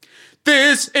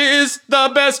 This is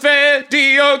the best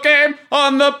video game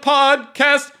on the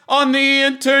podcast on the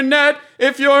internet.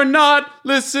 If you're not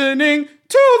listening to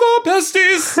the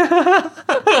Besties,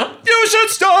 you should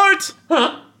start.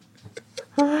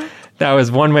 That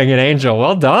was One Winged Angel.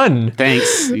 Well done.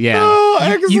 Thanks. Yeah.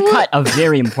 Oh, You cut a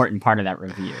very important part of that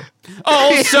review.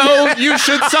 Also, you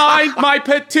should sign my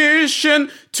petition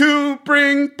to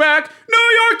bring back New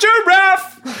York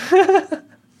Giraffe.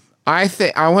 I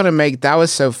think I want to make that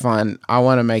was so fun. I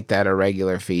want to make that a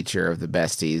regular feature of the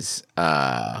Besties,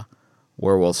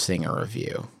 where we'll sing a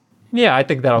review. Yeah, I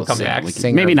think that'll come see. back. We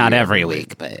can- Maybe not review every every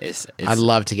week, but it's I'd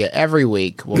love to get every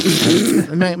week.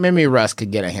 Maybe Russ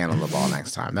could get a hand on the ball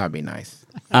next time. That'd be nice.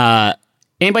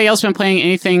 Anybody else been playing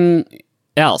anything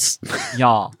else?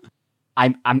 Y'all,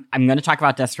 I'm going to talk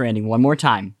about Death Stranding one more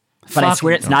time, but I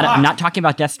swear it's not. I'm not talking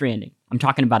about Death Stranding. I'm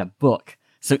talking about a book.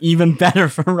 So even better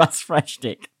for Russ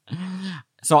Freshtick.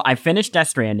 So I finished Death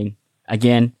Stranding.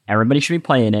 Again, everybody should be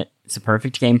playing it. It's a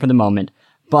perfect game for the moment.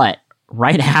 But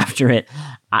right after it,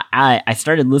 I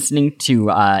started listening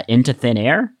to Into Thin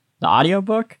Air, the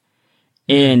audiobook.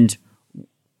 And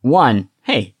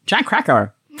hey, Jack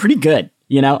Krakauer, pretty good.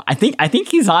 You know, I think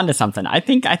he's onto something. I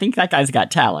think that guy's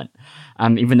got talent.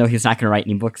 Even though he's not going to write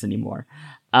any books anymore.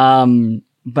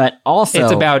 But also,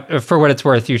 it's about, for what it's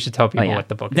worth, you should tell people what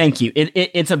the book is. Thank you.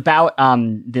 It's about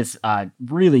this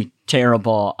really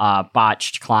terrible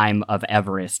botched climb of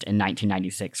Everest in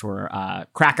 1996, where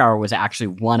Krakauer was actually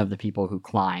one of the people who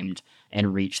climbed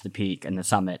and reached the peak and the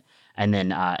summit, and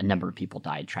then a number of people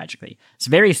died tragically. It's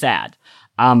very sad.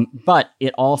 But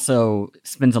it also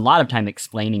spends a lot of time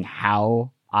explaining how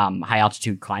high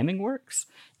altitude climbing works.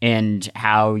 And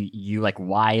how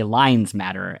why lines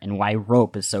matter and why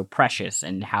rope is so precious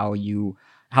and how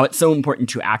it's so important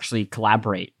to actually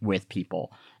collaborate with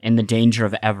people. And the danger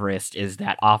of Everest is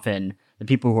that often the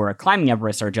people who are climbing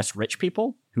Everest are just rich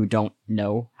people who don't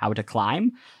know how to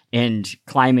climb. And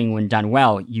climbing, when done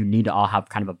well, you need to all have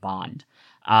kind of a bond.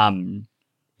 And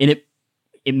it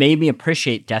made me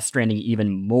appreciate Death Stranding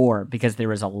even more because there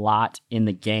was a lot in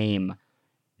the game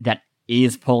that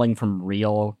is pulling from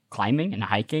real climbing and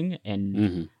hiking,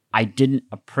 and I didn't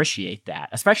appreciate that,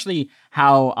 especially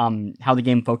how the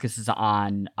game focuses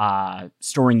on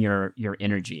storing your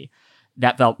energy.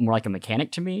 That felt more like a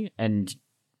mechanic to me, and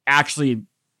actually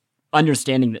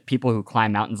understanding that people who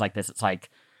climb mountains like this, it's like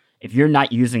if you're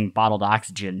not using bottled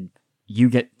oxygen, you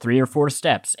get 3 or 4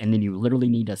 steps, and then you literally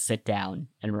need to sit down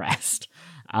and rest.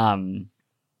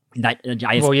 They're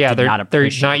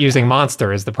not using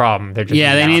Monster is the problem. They're just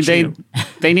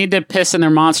they need to piss in their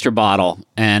Monster bottle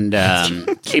and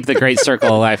keep the great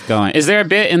circle of life going. Is there a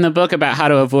bit in the book about how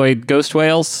to avoid ghost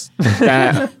whales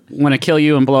that want to kill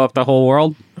you and blow up the whole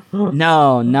world?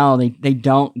 No, they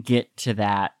don't get to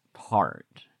that part.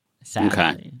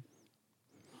 Sadly.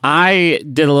 I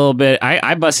did a little bit.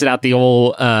 I busted out the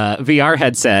old VR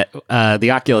headset,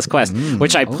 the Oculus Quest,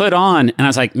 which I put on, and I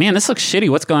was like, "Man, this looks shitty.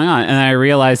 What's going on?" And I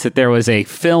realized that there was a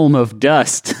film of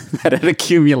dust that had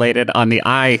accumulated on the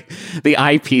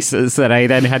eyepieces that I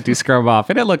then had to scrub off,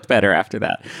 and it looked better after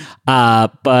that.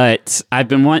 But I've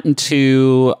been wanting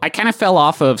to. I kind of fell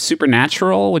off of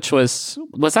Supernatural, which was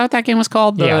that what that game was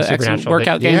called? The Supernatural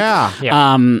workout game. Yeah.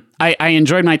 I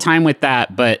enjoyed my time with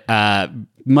that, but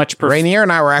much Rainier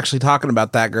and I were actually talking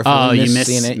about that, Griffin. Oh, you missed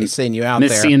seeing it. Seeing you out there.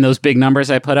 Seeing those big numbers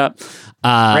I put up.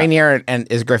 Rainier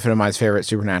and is Griffin and my favorite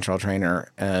Supernatural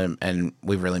trainer, and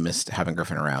we've really missed having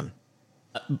Griffin around.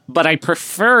 But I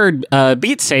preferred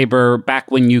Beat Saber back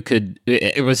when you could.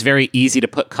 It was very easy to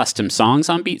put custom songs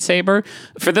on Beat Saber.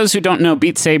 For those who don't know,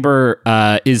 Beat Saber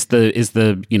is the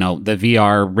the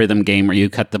VR rhythm game where you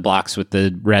cut the blocks with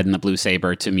the red and the blue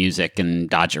saber to music and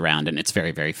dodge around, and it's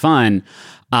very, very fun.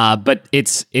 But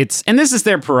it's and this is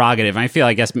their prerogative. I feel,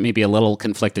 I guess, maybe a little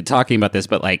conflicted talking about this,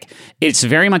 but like it's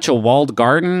very much a walled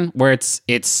garden where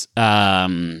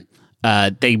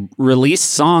they release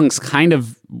songs kind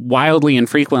of wildly and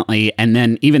frequently, and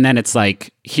then even then it's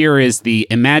like, here is the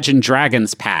Imagine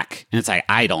Dragons pack, and it's like,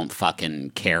 I don't fucking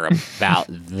care about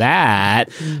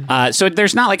that. So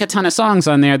there's not like a ton of songs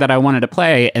on there that I wanted to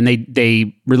play, and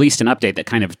they released an update that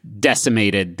kind of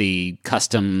decimated the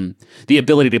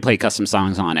ability to play custom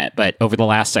songs on it. But over the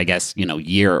last, I guess,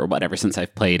 year or whatever since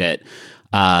I've played it,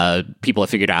 people have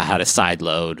figured out how to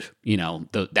sideload,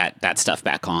 that stuff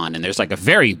back on, and there's like a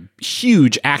very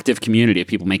huge active community of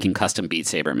people making custom Beat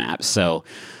Saber maps. So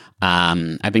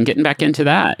I've been getting back into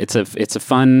that. It's a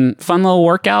fun little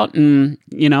workout, and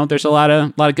there's a lot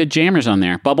of good jammers on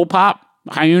there. Bubble Pop,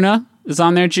 Hyuna is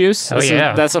on there. Juice.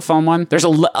 That's a fun one.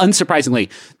 Unsurprisingly,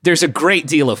 there's a great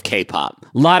deal of K-pop.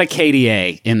 A lot of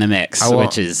KDA in the mix,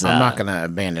 which is I'm not gonna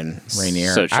abandon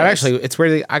Rainier. So it's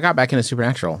weird. I got back into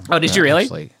Supernatural. Oh, did you really?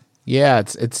 Actually. Yeah,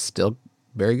 it's still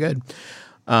very good.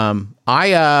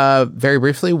 I very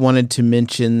briefly wanted to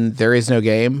mention There Is No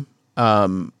Game.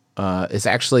 Is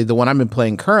actually the one I've been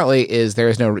playing currently is There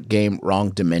Is No Game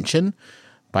Wrong Dimension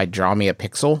by Draw Me a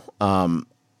Pixel.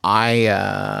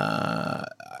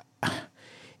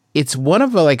 It's one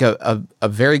of a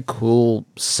very cool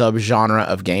subgenre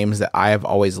of games that I have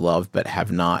always loved, but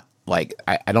have not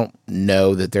I don't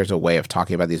know that there's a way of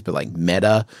talking about these, but like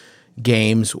meta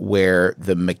games where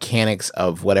the mechanics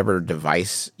of whatever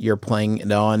device you're playing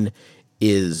it on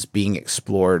is being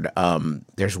explored.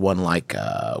 There's one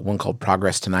called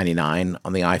Progress to 99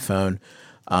 on the iPhone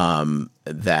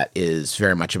that is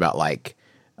very much about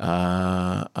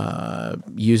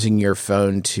using your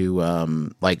phone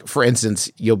to for instance,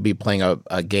 you'll be playing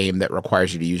a game that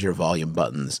requires you to use your volume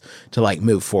buttons to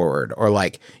move forward, or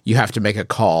you have to make a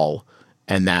call,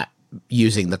 and that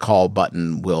using the call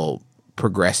button will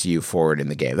progress you forward in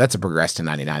the game. That's a Progress to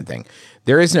 99 thing.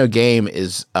 There Is No Game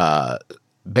is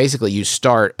basically you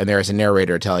start and there is a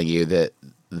narrator telling you that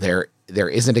there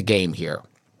isn't a game here,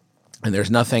 and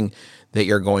there's nothing that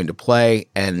you're going to play,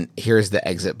 and here's the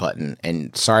exit button.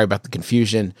 And sorry about the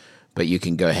confusion, but you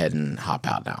can go ahead and hop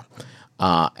out now.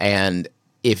 And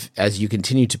if, as you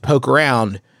continue to poke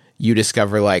around, you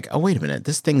discover oh, wait a minute,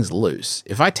 this thing's loose.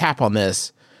 If I tap on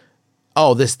this,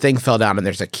 oh, this thing fell down and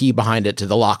there's a key behind it to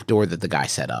the locked door that the guy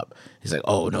set up. He's like,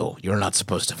 oh no, you're not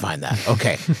supposed to find that.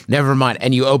 Okay, never mind.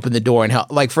 And you open the door and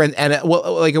at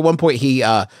one point he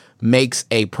makes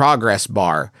a progress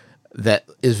bar that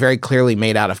is very clearly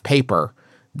made out of paper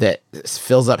that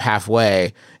fills up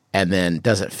halfway and then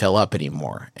doesn't fill up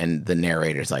anymore. And the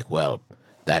narrator's like, well,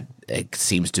 that it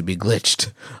seems to be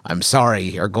glitched. I'm sorry,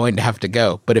 you're going to have to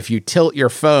go. But if you tilt your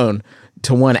phone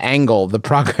to one angle, the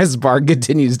progress bar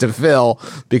continues to fill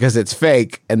because it's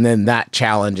fake, and then that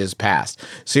challenge is passed.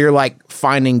 So you're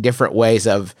finding different ways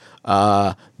of,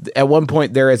 at one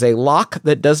point there is a lock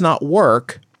that does not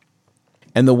work,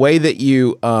 and the way that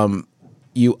you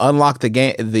unlock the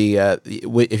game,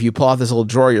 if you pull out this little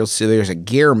drawer, you'll see there's a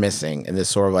gear missing in this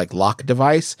sort of lock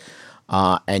device,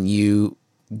 and you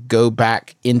go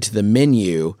back into the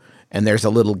menu, and there's a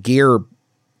little gear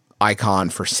icon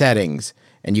for settings,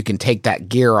 and you can take that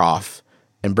gear off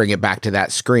and bring it back to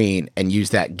that screen and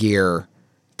use that gear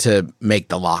to make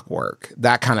the lock work.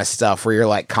 That kind of stuff where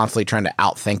you're constantly trying to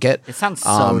outthink it. It sounds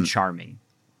so charming.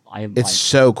 It's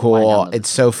so cool. It's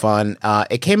so fun.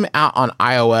 It came out on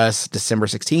iOS December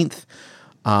 16th.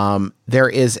 There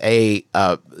is a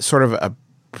sort of a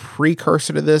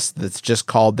precursor to this that's just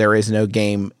called There Is No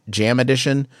Game Jam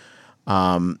Edition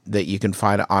that you can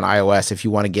find on iOS if you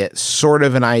want to get sort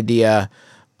of an idea.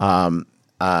 One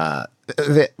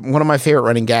of my favorite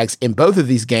running gags in both of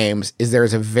these games is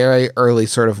there's a very early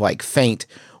sort of feint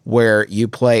where you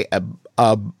play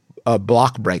a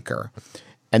block breaker,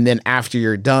 and then after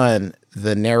you're done,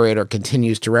 the narrator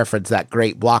continues to reference that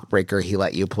great block breaker he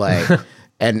let you play.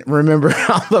 And remember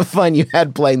all the fun you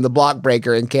had playing the block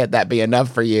breaker, and can't that be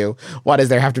enough for you? Why does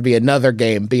there have to be another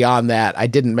game beyond that? I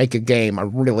didn't make a game.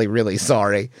 I'm really, really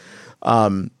sorry.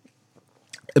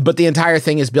 But the entire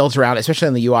thing is built around, especially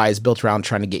on the UI, is built around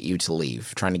trying to get you to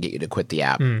leave, trying to get you to quit the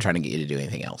app, trying to get you to do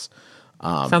anything else.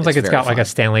 Sounds like it's got fun. Like a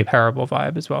Stanley Parable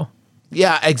vibe as well.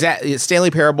 Yeah, exactly.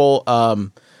 Stanley Parable.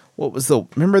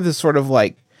 Remember the sort of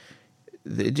like,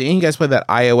 did you guys play that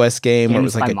iOS game where it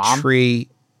was like a Mom? Tree?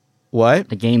 What?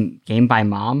 The game by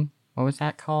Mom? What was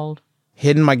that called?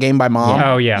 Hidden My Game by Mom?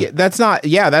 Yeah. Oh,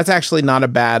 yeah. That's actually not a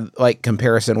bad like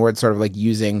comparison where it's sort of like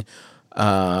using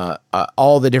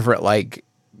all the different like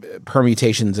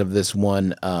permutations of this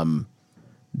one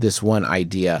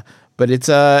idea. But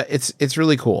it's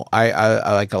really cool.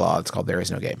 I like it a lot. It's called There Is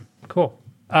No Game. Cool.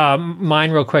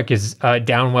 Mine real quick is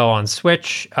Downwell on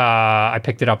Switch. I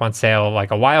picked it up on sale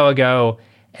like a while ago.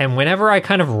 And whenever I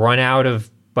kind of run out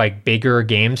of like bigger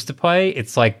games to play,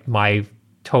 it's like my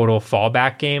total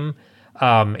fallback game.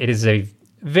 It is a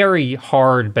very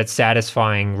hard but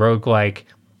satisfying roguelike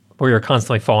where you're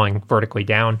constantly falling vertically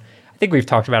down. I think we've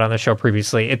talked about it on the show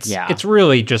previously. It's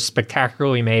really just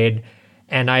spectacularly made.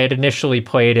 And I had initially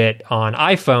played it on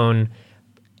iPhone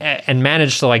and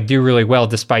managed to like do really well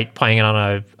despite playing it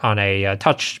on a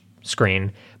touch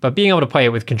screen. But being able to play it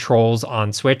with controls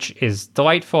on Switch is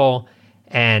delightful.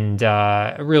 And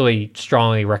really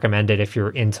strongly recommended if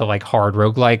you're into like hard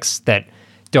roguelikes that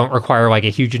don't require like a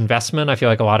huge investment. I feel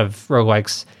like a lot of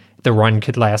roguelikes, the run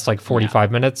could last like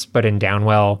 45 minutes, but in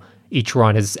Downwell, each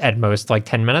run is at most like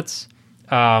 10 minutes.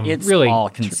 It's really all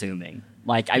consuming.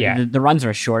 Like the runs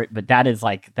are short, but that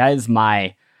is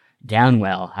my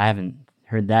Downwell. I haven't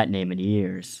heard that name in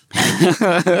years.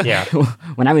 Yeah.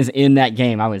 When I was in that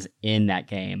game, I was in that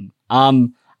game.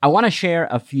 I want to share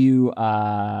a few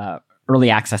early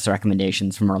access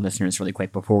recommendations from our listeners really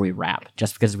quick before we wrap,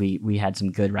 just because we had some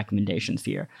good recommendations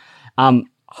here.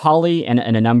 Holly and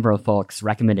a number of folks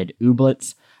recommended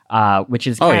Ooblets, which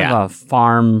is kind of a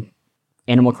farm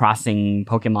Animal Crossing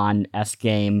Pokemon-esque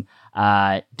game.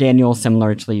 Daniel,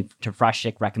 similarly to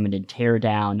Freshik, recommended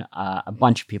Teardown. A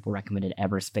bunch of people recommended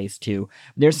Everspace 2.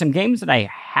 There's some games that I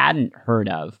hadn't heard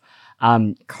of.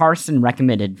 Carson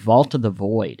recommended Vault of the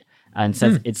Void, and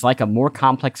says it's like a more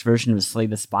complex version of Slay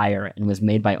the Spire and was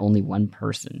made by only one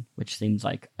person, which seems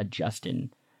like a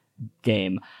Justin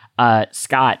game.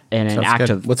 Scott, in an act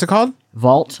of... What's it called?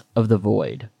 Vault of the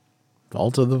Void.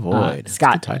 Vault of the Void.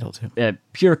 Scott, title too.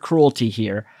 Pure cruelty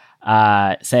here,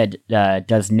 said,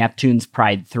 does Neptune's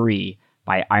Pride 3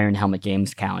 by Iron Helmet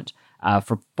Games count?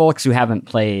 For folks who haven't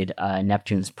played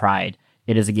Neptune's Pride,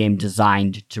 it is a game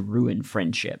designed to ruin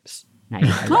friendships. I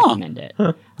recommend it.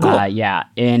 Cool. Yeah.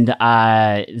 And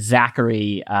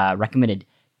Zachary recommended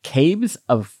Caves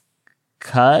of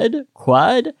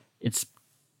Qud. It's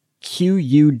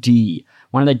QUD.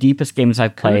 One of the deepest games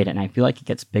I've played, and I feel like it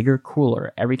gets bigger,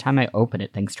 cooler every time I open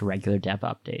it thanks to regular dev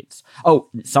updates. Oh,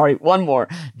 sorry, one more.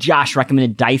 Josh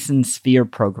recommended Dyson Sphere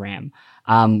Program,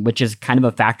 which is kind of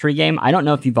a factory game. I don't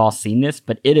know if you've all seen this,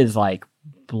 but it is like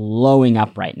blowing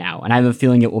up right now, and I have a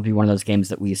feeling it will be one of those games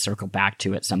that we circle back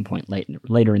to at some point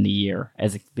later in the year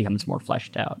as it becomes more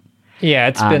fleshed out. Yeah,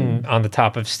 it's been on the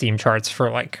top of Steam charts for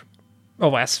like the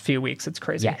last few weeks. It's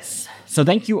crazy. Yes. So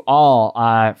thank you all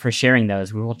for sharing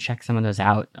those. We will check some of those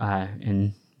out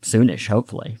in soonish,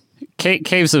 hopefully.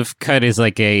 Caves of Qud is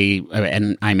like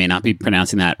and I may not be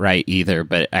pronouncing that right either,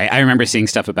 but I remember seeing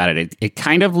stuff about it. It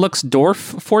kind of looks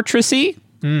Dwarf Fortressy,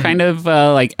 kind of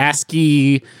like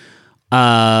ASCII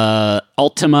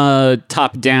Ultima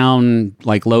top-down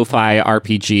like lo-fi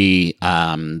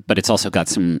RPG, but it's also got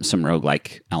some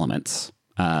roguelike elements.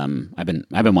 I've been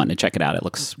wanting to check it out. It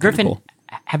looks Griffin. cool.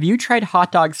 Have you tried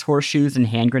hot dogs, horseshoes, and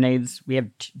hand grenades? We have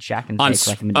Jack and Jake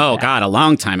recommended that. God, a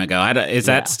long time ago. Is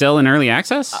that still in early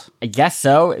access? I guess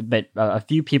so, but a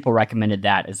few people recommended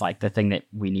that as like the thing that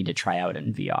we need to try out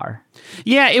in VR.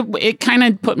 Yeah, it kind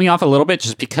of put me off a little bit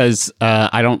just because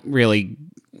I don't really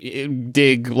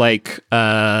dig like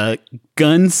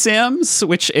gun sims,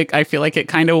 which I feel like it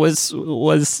kind of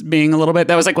was being a little bit.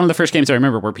 That was like one of the first games I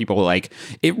remember where people were like,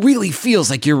 it really feels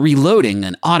like you're reloading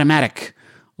an automatic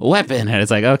weapon, and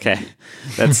it's like, okay,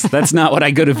 that's not what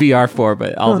I go to VR for,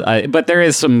 but but there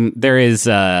is from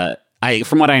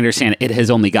what I understand, it has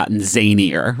only gotten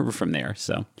zanier from there,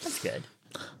 so that's good.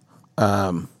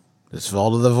 This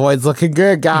Vault of the Void's looking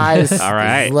good, guys. All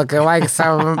right, it's looking like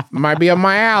some might be up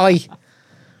my alley.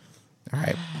 All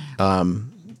right,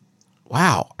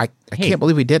 Wow, I can't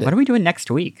believe we did it. What are we doing next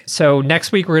week? So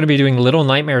next week we're going to be doing Little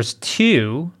Nightmares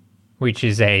 2, which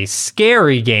is a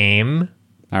scary game.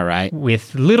 All right.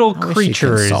 With little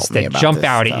creatures that jump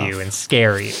out stuff. at you and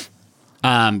scare you.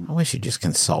 I wish you'd just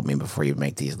consult me before you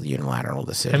make these unilateral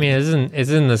decisions. I mean, it's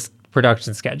in this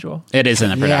production schedule. It is in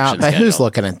the production but schedule. who's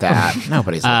looking at that?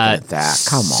 Nobody's looking at that.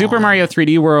 Come on. Super Mario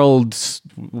 3D World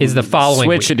Is the following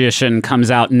Switch week. edition comes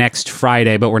out next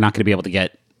Friday, but we're not going to be able to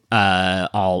get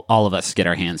all of us get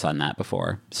our hands on that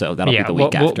before. So that'll be the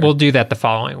week after. We'll do that the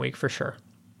following week for sure.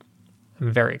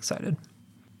 I'm very excited.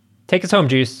 Take us home,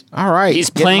 Juice. All right. He's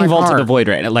get in playing my Vault of car. the Void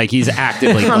right now. Like he's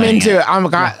actively I'm playing into it.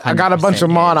 it. I got a bunch of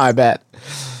mon, I bet.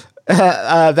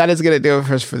 That is going to do it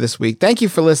for us for this week. Thank you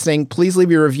for listening. Please leave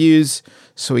your reviews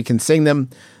so we can sing them,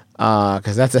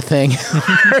 because that's a thing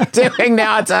we're doing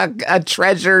now. It's a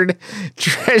treasured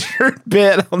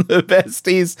bit on the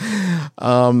besties.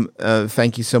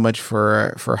 Thank you so much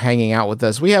for hanging out with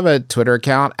us. We have a Twitter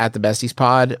account at the Besties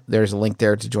Pod. There's a link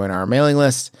there to join our mailing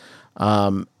list.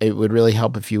 It would really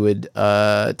help if you would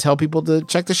tell people to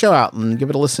check the show out and give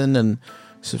it a listen and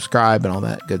subscribe and all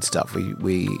that good stuff.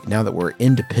 We now that we're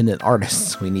independent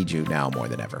artists, we need you now more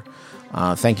than ever.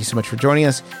 Thank you so much for joining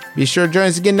us. Be sure to join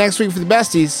us again next week for the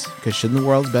Besties, because shouldn't the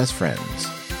world's best friends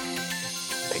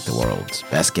make the world's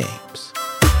best games?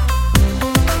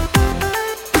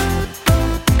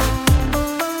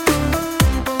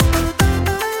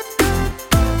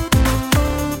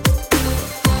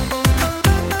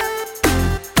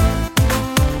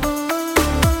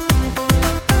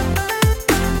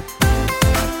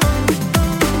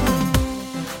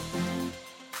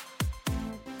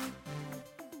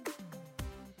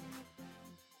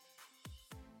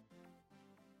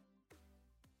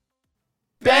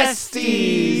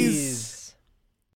 Besties!